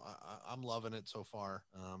forward to. I'm loving it so far.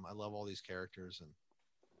 I love all these characters, and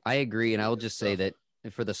I agree. And I will just say that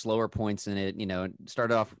for the slower points in it, it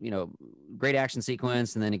started off, great action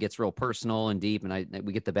sequence, and then it gets real personal and deep, and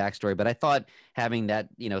we get the backstory. But I thought having that,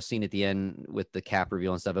 scene at the end with the Cap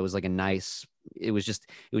reveal and stuff, it was like it was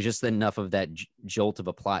just enough of that jolt of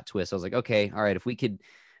a plot twist. I was like, okay, all right, if we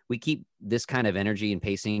keep this kind of energy and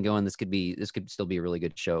pacing going, this could still be a really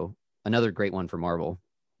good show. Another great one for Marvel.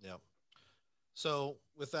 Yeah. So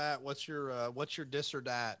with that, what's your diss or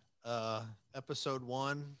dat? Episode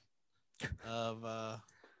 1 of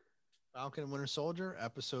Falcon and Winter Soldier,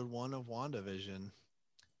 episode 1 of WandaVision.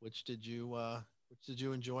 Which did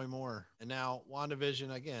you enjoy more? And now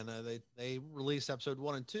WandaVision again, they released episode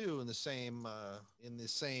 1 and 2 in the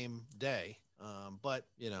same day. But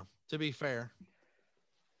to be fair,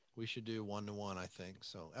 we should do 1-to-1, I think.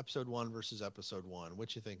 So episode 1 versus episode 1.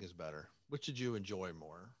 Which you think is better? Which did you enjoy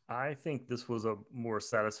more? I think this was a more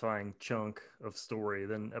satisfying chunk of story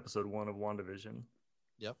than episode 1 of WandaVision.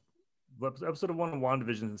 Yep. Episode 1 of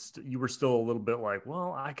WandaVision, you were still a little bit like,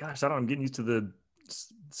 well, I'm getting used to the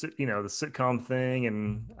sitcom thing.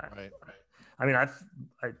 And right. I mean, I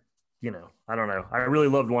don't know. I really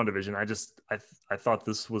loved WandaVision. I thought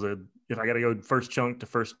this was if I got to go first chunk to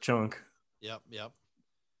first chunk. Yep.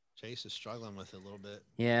 Chase is struggling with it a little bit.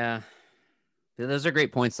 Yeah. Those are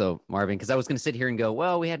great points, though, Marvin, because I was going to sit here and go,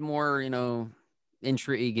 well, we had more,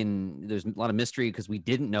 intrigue and there's a lot of mystery because we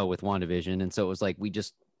didn't know with WandaVision. And so it was like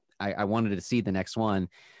I wanted to see the next one.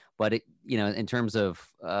 But, in terms of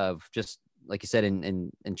just, like you said,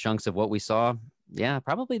 in chunks of what we saw, yeah,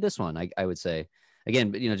 probably this one, I would say.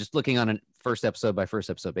 Again, but, just looking on a first episode by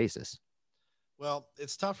first episode basis. Well,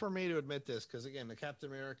 it's tough for me to admit this because, again, the Captain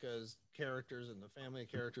America's characters and the family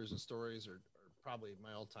of characters and stories are probably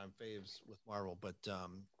my all-time faves with Marvel. But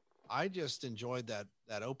I just enjoyed that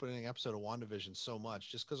opening episode of WandaVision so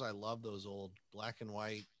much just because I love those old black and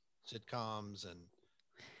white sitcoms. And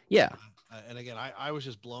yeah. And again, I was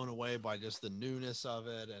just blown away by just the newness of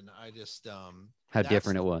it. And I just how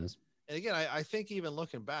different it was. And again, I think even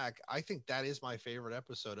looking back, I think that is my favorite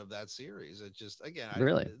episode of that series. It just, again,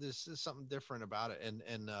 this is something different about it.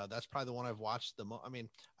 And that's probably the one I've watched the most. I mean,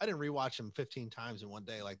 I didn't rewatch them 15 times in one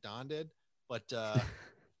day like Don did, but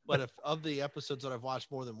if of the episodes that I've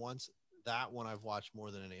watched more than once, that one I've watched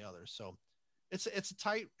more than any other. So it's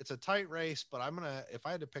a tight race, but if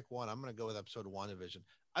I had to pick one, I'm going to go with episode of WandaVision.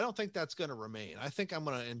 I don't think that's going to remain. I think I'm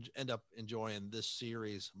going to end up enjoying this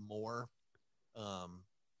series more.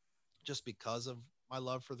 Just because of my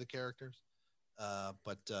love for the characters.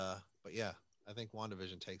 But yeah, I think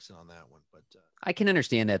WandaVision takes it on that one. But I can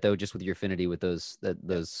understand that, though, just with your affinity with those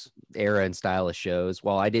era and style of shows.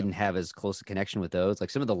 While I didn't have as close a connection with those, like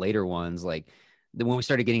some of the later ones, like when we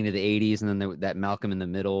started getting to the 80s and then that Malcolm in the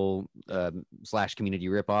Middle / Community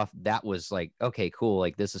ripoff, that was like, okay, cool.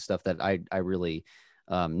 Like this is stuff that I really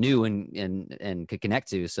knew and could connect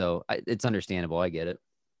to. So it's understandable. I get it.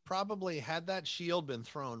 probably had that shield been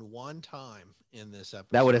thrown one time in this episode,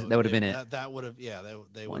 that would have been it. That would have,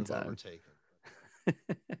 they would have overtaken.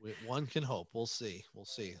 One can hope. We'll see.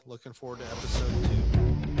 Looking forward to episode 2.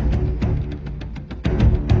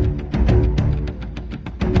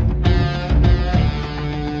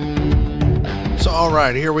 So, all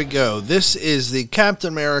right, here we go. This is the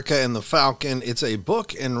Captain America and the Falcon. It's a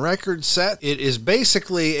book and record set. It is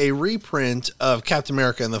basically a reprint of Captain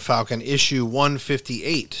America and the Falcon issue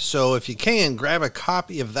 158. So if you can, grab a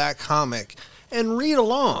copy of that comic and read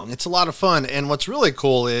along. It's a lot of fun. And what's really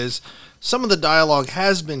cool is some of the dialogue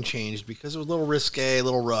has been changed because it was a little risque, a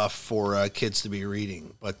little rough for kids to be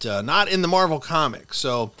reading, but not in the Marvel comics.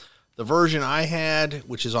 So the version I had,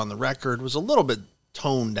 which is on the record, was a little bit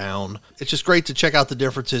toned down. It's just great to check out the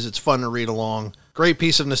differences. It's fun to read along. Great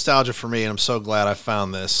piece of nostalgia for me, and I'm so glad I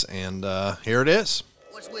found this. And here it is.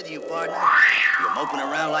 What's with you, partner? You're moping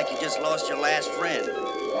around like you just lost your last friend. But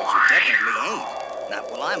you definitely ain't. Not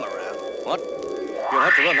while I'm around. What? You'll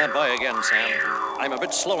have to run that by again, Sam. I'm a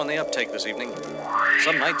bit slow on the uptake this evening.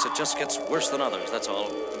 Some nights it just gets worse than others, that's all.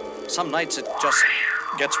 Some nights it just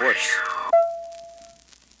gets worse.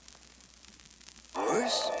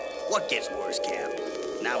 Worse? What gets worse, Cap?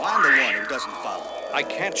 Now I'm the one who doesn't follow. I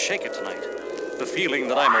can't shake it tonight. The feeling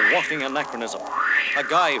that I'm a walking anachronism. A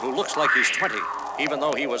guy who looks like he's 20, even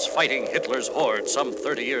though he was fighting Hitler's horde some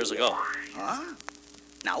 30 years ago. Huh?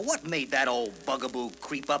 Now what made that old bugaboo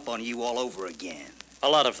creep up on you all over again? A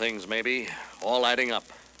lot of things, maybe, all adding up.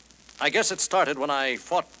 I guess it started when I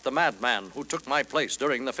fought the madman who took my place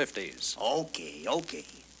during the 50s. Okay.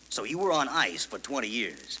 So you were on ice for 20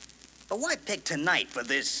 years. But why pick tonight for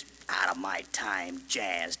this out-of-my-time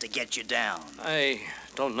jazz to get you down? I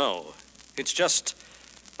don't know. It's just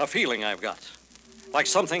a feeling I've got. Like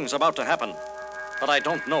something's about to happen, but I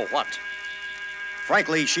don't know what.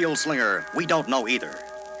 Frankly, Shield Slinger, we don't know either.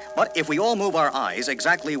 But if we all move our eyes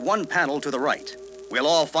exactly one panel to the right, we'll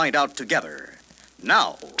all find out together.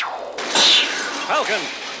 Now. Falcon,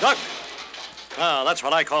 duck. Ah, that's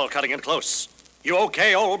what I call cutting it close. You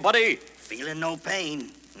okay, old buddy? Feeling no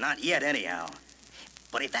pain. Not yet, anyhow.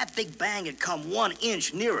 But if that big bang had come 1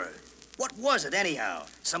 inch nearer, what was it, anyhow?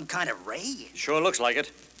 Some kind of ray? Sure looks like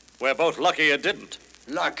it. We're both lucky it didn't.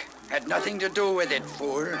 Luck had nothing to do with it,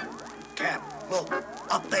 fool. Cap, look,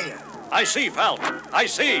 up there. I see, Falk. I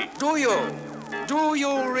see. Do you? Do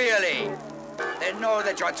you really? Then know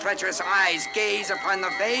that your treacherous eyes gaze upon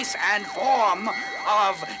the face and form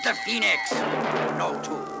of the Phoenix. Know,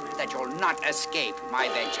 too, that you'll not escape my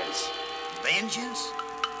vengeance. Vengeance?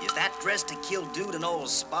 Is that dressed to kill dude an old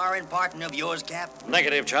sparring partner of yours, Cap?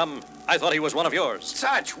 Negative, chum. I thought he was one of yours.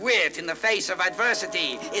 Such wit in the face of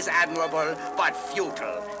adversity is admirable, but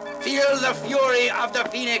futile. Feel the fury of the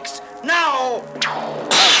Phoenix now!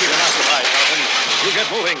 I'll keep him occupied, Falcon. You get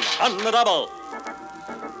moving. On the double.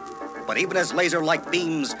 But even as laser-like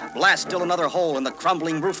beams blast still another hole in the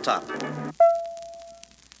crumbling rooftop,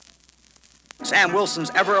 Sam Wilson's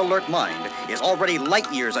ever-alert mind is already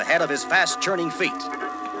light years ahead of his fast-churning feet.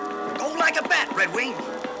 Go like a bat, Red Wing.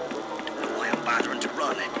 Don't know why I'm bothering to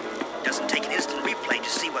run. Doesn't take an instant replay to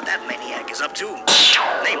see what that maniac is up to.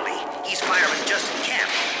 Namely, he's firing just in camp.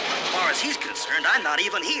 As far as he's concerned, I'm not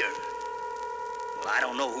even here. Well, I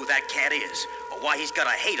don't know who that cat is or why he's got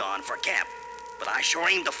a hate on for Cap, but I sure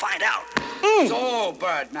aim to find out. So,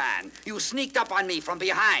 Birdman, you sneaked up on me from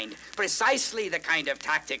behind. Precisely the kind of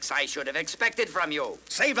tactics I should have expected from you.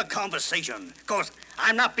 Save a conversation, 'cause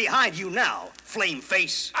I'm not behind you now, flame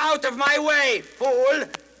face. Out of my way, fool!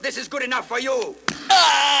 This is good enough for you.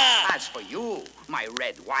 Ah! As for you, my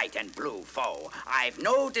red, white, and blue foe, I've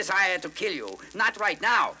no desire to kill you. Not right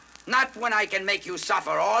now. Not when I can make you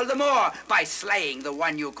suffer all the more by slaying the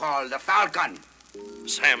one you call the Falcon.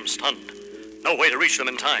 Sam's stunned. No way to reach them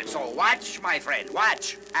in time. So watch, my friend,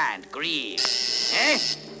 watch and grieve. Eh?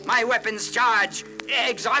 My weapons charge.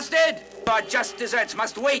 Exhausted? Your just desserts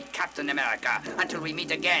must wait, Captain America, until we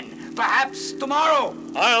meet again. Perhaps tomorrow.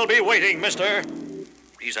 I'll be waiting, mister.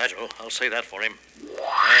 He's agile, I'll say that for him.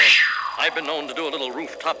 I've been known to do a little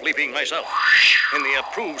rooftop leaping myself, in the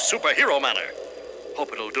approved superhero manner.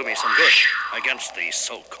 Hope it'll do me some good against the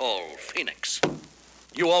so-called Phoenix.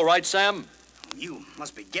 You all right, Sam? You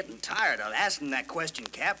must be getting tired of asking that question,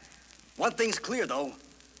 Cap. One thing's clear, though.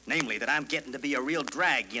 Namely, that I'm getting to be a real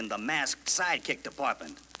drag in the masked sidekick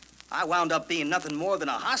department. I wound up being nothing more than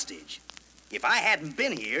a hostage. If I hadn't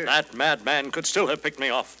been here... That madman could still have picked me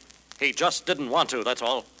off. He just didn't want to, that's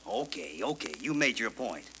all. Okay, you made your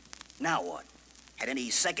point. Now what? Had any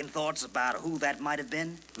second thoughts about who that might have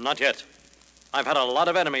been? Not yet. I've had a lot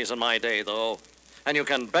of enemies in my day, though. And you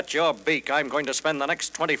can bet your beak I'm going to spend the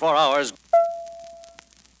next 24 hours...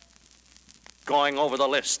 going over the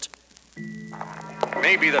list.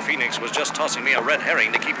 Maybe the Phoenix was just tossing me a red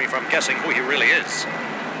herring to keep me from guessing who he really is.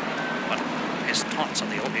 But his taunts are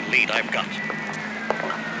the only lead I've got.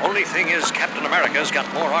 Only thing is, Captain America's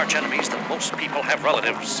got more arch enemies than most people have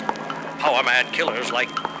relatives. Power-mad killers like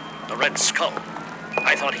the Red Skull.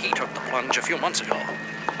 I thought he took the plunge a few months ago.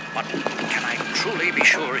 But can I truly be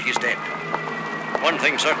sure he's dead? One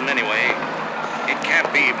thing certain anyway, it can't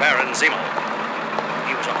be Baron Zemo.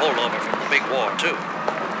 He was a holdover from the big war, too.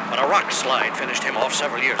 But a rock slide finished him off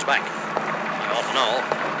several years back. I ought to know.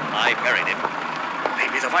 I buried him.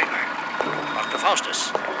 Maybe the Viper, Dr.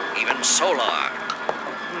 Faustus, even Solar.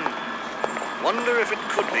 Wonder if it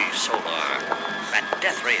could be Solar, that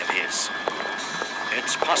death ray of his.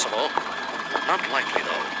 It's possible. Not likely,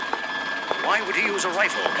 though. Why would he use a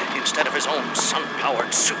rifle instead of his own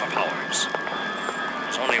sun-powered superpowers?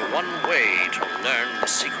 There's only one way to learn the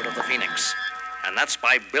secret of the Phoenix, and that's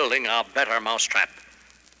by building a better mousetrap.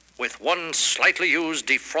 With one slightly used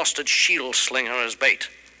defrosted shield slinger as bait.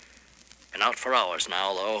 Been out for hours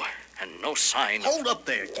now, though, and no sign. Hold up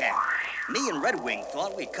there, Cap. Me and Red Wing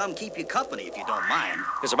thought we'd come keep you company if you don't mind.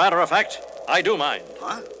 As a matter of fact, I do mind.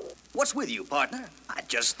 Huh? What's with you, partner? I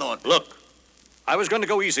just thought... Look, I was going to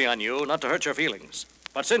go easy on you, not to hurt your feelings.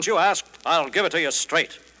 But since you asked, I'll give it to you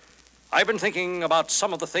straight. I've been thinking about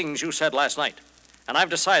some of the things you said last night, and I've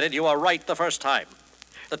decided you are right the first time.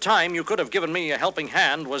 The time you could have given me a helping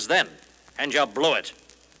hand was then, and you blew it.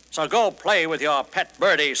 So go play with your pet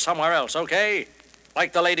birdie somewhere else, okay?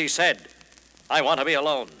 Like the lady said, I want to be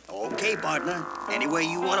alone. Okay, partner. Any way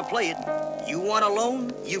you want to play it. You want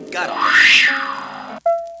alone, you got it.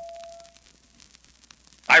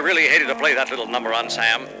 I really hated to play that little number on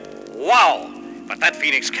Sam. Wow! But that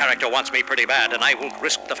Phoenix character wants me pretty bad, and I won't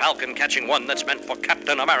risk the Falcon catching one that's meant for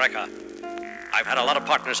Captain America. I've had a lot of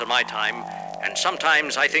partners in my time, and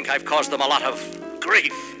sometimes I think I've caused them a lot of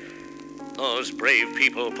grief. Those brave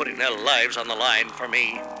people putting their lives on the line for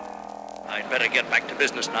me. I'd better get back to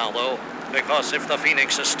business now, though, because if the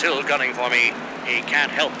Phoenix is still gunning for me, he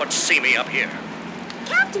can't help but see me up here.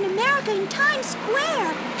 Captain America in Times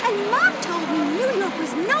Square. And Mom told me New York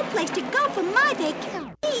was no place to go for my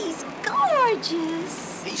vacation. He's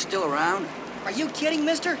gorgeous. He's still around? Are you kidding,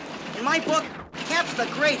 mister? In my book, Cap's the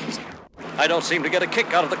greatest. I don't seem to get a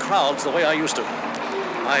kick out of the crowds the way I used to.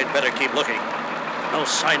 I'd better keep looking. No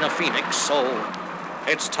sign of Phoenix, so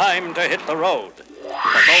it's time to hit the road.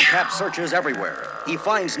 Although Cap searches everywhere, he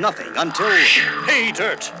finds nothing until... Hey,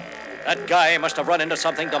 Dirt! That guy must have run into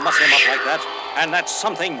something to muss him up like that, and that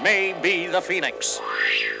something may be the Phoenix.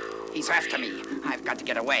 He's after me. I've got to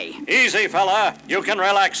get away. Easy, fella. You can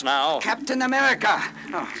relax now. Captain America!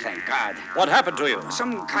 Oh, thank God. What happened to you?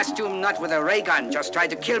 Some costume nut with a ray gun just tried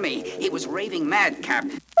to kill me. He was raving mad, Cap.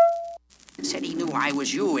 Said he knew I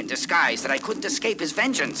was you in disguise, that I couldn't escape his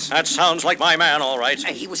vengeance. That sounds like my man, all right.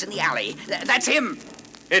 He was in the alley. That's him.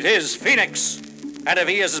 It is Phoenix. And if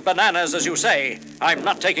he is as bananas as you say, I'm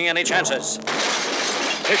not taking any chances.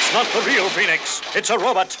 It's not the real Phoenix. It's a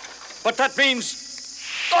robot. But that means...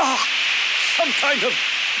 some kind of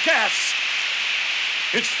gas.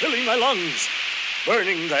 It's filling my lungs,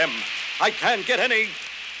 burning them. I can't get any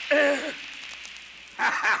air.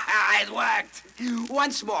 It worked.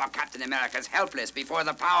 Once more, Captain America's helpless before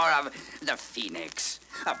the power of the Phoenix.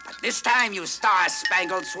 But this time, you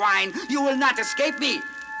star-spangled swine, you will not escape me.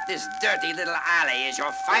 This dirty little alley is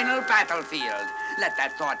your final battlefield. Let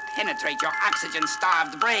that thought penetrate your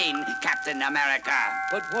oxygen-starved brain, Captain America.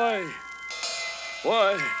 But why?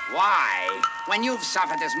 Why? Why? When you've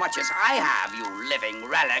suffered as much as I have, you living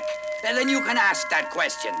relic, then you can ask that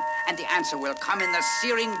question, and the answer will come in the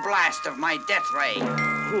searing blast of my death ray.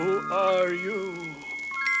 Who are you?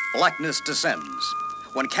 Blackness descends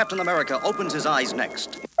when Captain America opens his eyes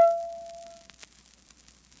next.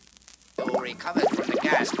 You recovered from the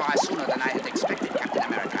gas far sooner than I had expected, Captain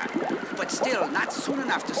America. But still, not soon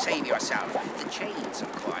enough to save yourself. The chains,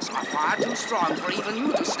 of course, are far too strong for even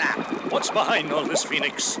you to snap. What's behind all this,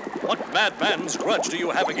 Phoenix? What madman's grudge do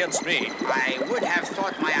you have against me? I would have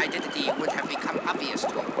thought my identity would have become obvious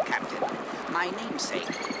to you, Captain. My namesake,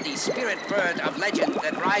 the spirit bird of legend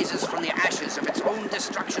that rises from the ashes of its own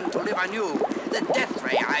destruction to live anew. The death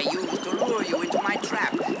ray I used to lure you into my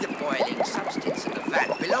trap. The boiling substance in the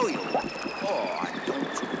vat below you. Or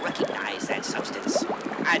don't you recognize that substance?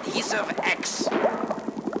 Adhesive X.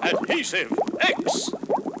 Adhesive X?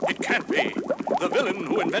 It can't be. The villain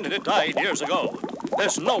who invented it died years ago.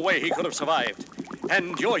 There's no way he could have survived.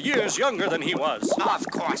 And you're years younger than he was. Of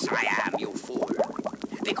course I am, you fool.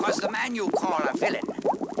 Because the man you call a villain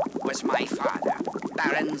was my father,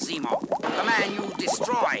 Baron Zemo. The man you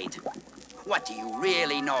destroyed. What do you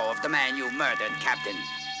really know of the man you murdered, Captain?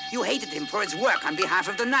 You hated him for his work on behalf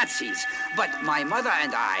of the Nazis. But my mother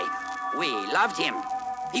and I, we loved him.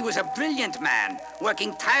 He was a brilliant man,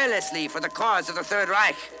 working tirelessly for the cause of the Third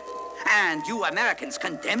Reich. And you Americans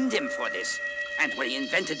condemned him for this. And when he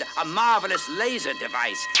invented a marvelous laser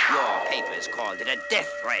device, your papers called it a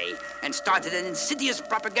death ray and started an insidious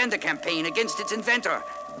propaganda campaign against its inventor.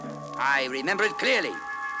 I remember it clearly,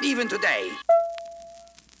 even today.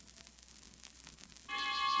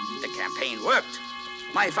 The campaign worked.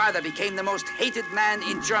 My father became the most hated man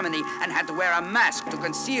in Germany and had to wear a mask to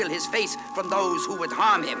conceal his face from those who would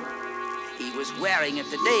harm him. He was wearing it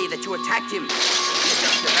the day that you attacked him. He had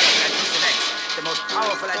just developed Adhesive X, the most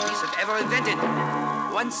powerful adhesive ever invented.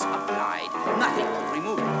 Once applied, nothing could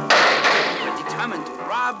remove it. You were determined to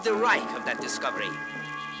rob the Reich of that discovery.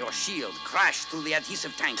 Your shield crashed through the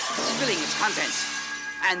adhesive tank, spilling its contents.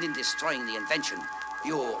 And in destroying the invention,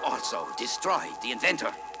 you also destroyed the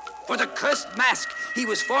inventor. For the cursed mask he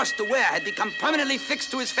was forced to wear had become permanently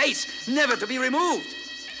fixed to his face, never to be removed.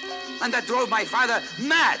 And that drove my father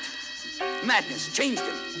mad. Madness changed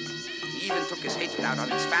him. He even took his hatred out on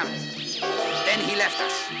his family. Then he left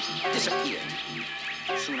us, disappeared.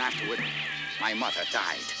 Soon afterward, my mother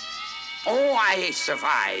died. Oh, I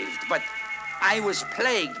survived, but I was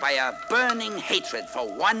plagued by a burning hatred for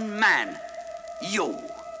one man, you.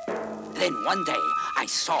 Then one day, I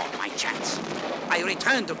saw my chance. I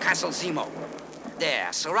returned to Castle Zemo.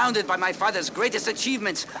 There, surrounded by my father's greatest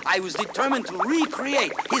achievements, I was determined to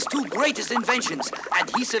recreate his two greatest inventions,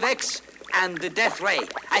 Adhesive X and the Death Ray,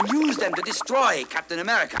 and use them to destroy Captain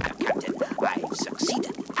America. Captain, I've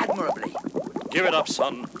succeeded admirably. Give it up,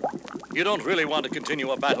 son. You don't really want to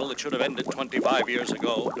continue a battle that should have ended 25 years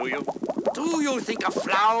ago, do you? Do you think a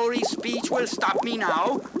flowery speech will stop me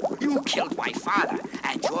now? You killed my father,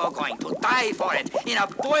 and you're going to die for it in a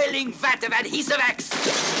boiling vat of Adhesive X.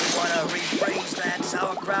 Want to rephrase that,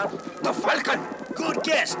 sauerkraut? The Falcon. Good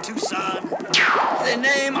guess, Tucson. The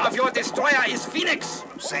name of your destroyer is Phoenix.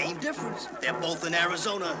 Same difference. They're both in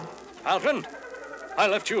Arizona. Falcon, I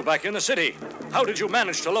left you back in the city. How did you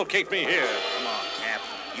manage to locate me here? Come on, Cap.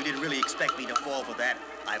 You didn't really expect me to fall for that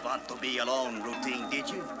I want to be alone routine, did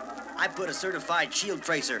you? I put a certified shield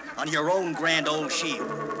tracer on your own grand old shield.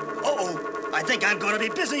 Uh-oh, I think I'm gonna be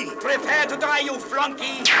busy. Prepare to die, you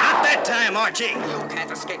flunky. Not that time, Archie. You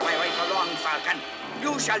can't escape my way for long, Falcon.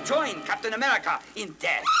 You shall join Captain America in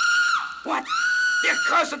death. What? The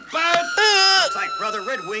accursed bird? Looks like Brother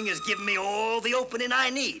Red Wing has given me all the opening I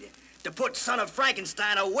need to put Son of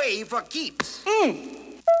Frankenstein away for keeps.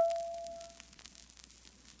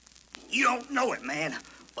 You don't know it, man,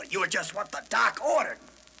 but you're just what the Doc ordered.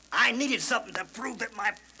 I needed something to prove that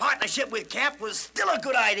my partnership with Cap was still a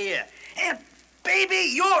good idea. And,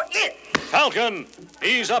 baby, you're it! Falcon,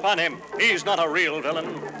 ease up on him. He's not a real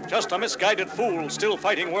villain. Just a misguided fool still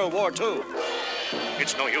fighting World War II.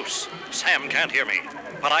 It's no use. Sam can't hear me.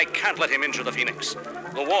 But I can't let him injure the Phoenix.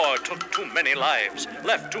 The war took too many lives,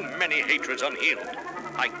 left too many hatreds unhealed.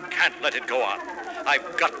 I can't let it go on.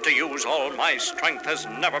 I've got to use all my strength as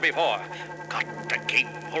never before. Got to keep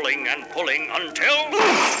pulling and pulling until...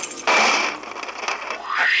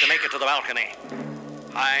 Have to make it to the balcony.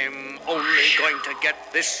 I'm only going to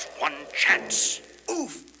get this one chance.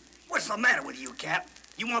 Oof! What's the matter with you, Cap?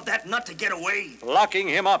 You want that nut to get away? Locking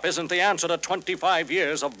him up isn't the answer to 25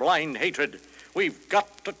 years of blind hatred. We've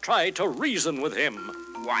got to try to reason with him.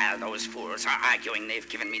 While those fools are arguing, they've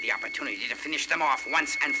given me the opportunity to finish them off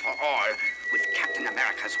once and for all with Captain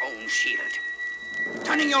America's own shield.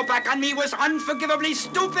 Turning your back on me was unforgivably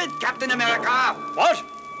stupid, Captain America! What?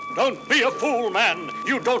 Don't be a fool, man.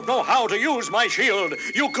 You don't know how to use my shield.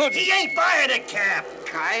 You could... He ain't buying it, Cap.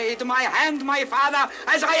 Guide my hand, my father,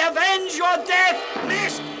 as I avenge your death!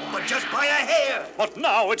 Missed, but just by a hair. But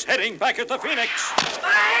now it's heading back at the Phoenix.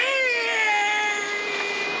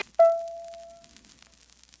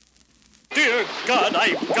 Dear God,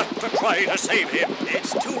 I've got to try to save him.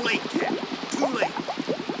 It's too late, Cap. Too late.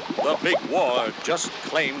 The big war just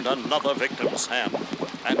claimed another victim, Sam,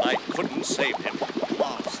 and I couldn't save him. Come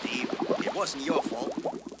on, Steve. It wasn't your fault.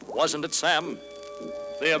 Wasn't it, Sam?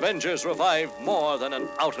 The Avengers revived more than an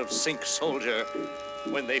out-of-sync soldier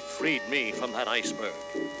when they freed me from that iceberg.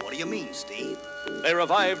 What do you mean, Steve? They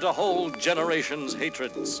revived a whole generation's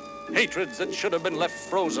hatreds. Hatreds that should have been left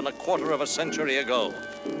frozen a quarter of a century ago.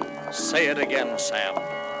 Say it again, Sam.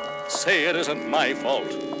 Say it isn't my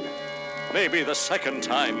fault. Maybe the second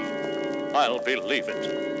time, I'll believe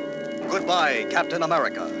it. Goodbye, Captain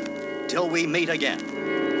America. Till we meet again.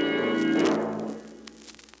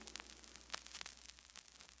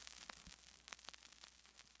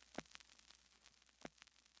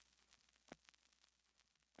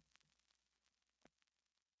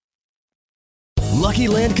 Lucky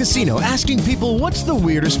Land Casino, asking people, what's the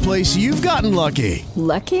weirdest place you've gotten lucky?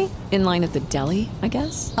 Lucky? In line at the deli, I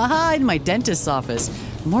guess? Aha, in my dentist's office.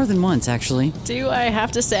 More than once, actually. Do I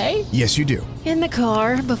have to say? Yes, you do. In the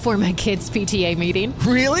car before my kids' PTA meeting.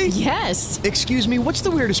 Really? Yes. Excuse me, what's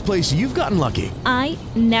the weirdest place you've gotten lucky? I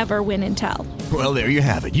never win and tell. Well, there you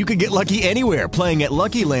have it. You can get lucky anywhere, playing at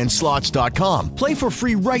LuckyLandSlots.com. Play for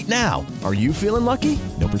free right now. Are you feeling lucky?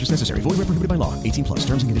 No purchase necessary. Void where prohibited by law. 18+.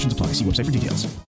 Terms and conditions apply. See website for details.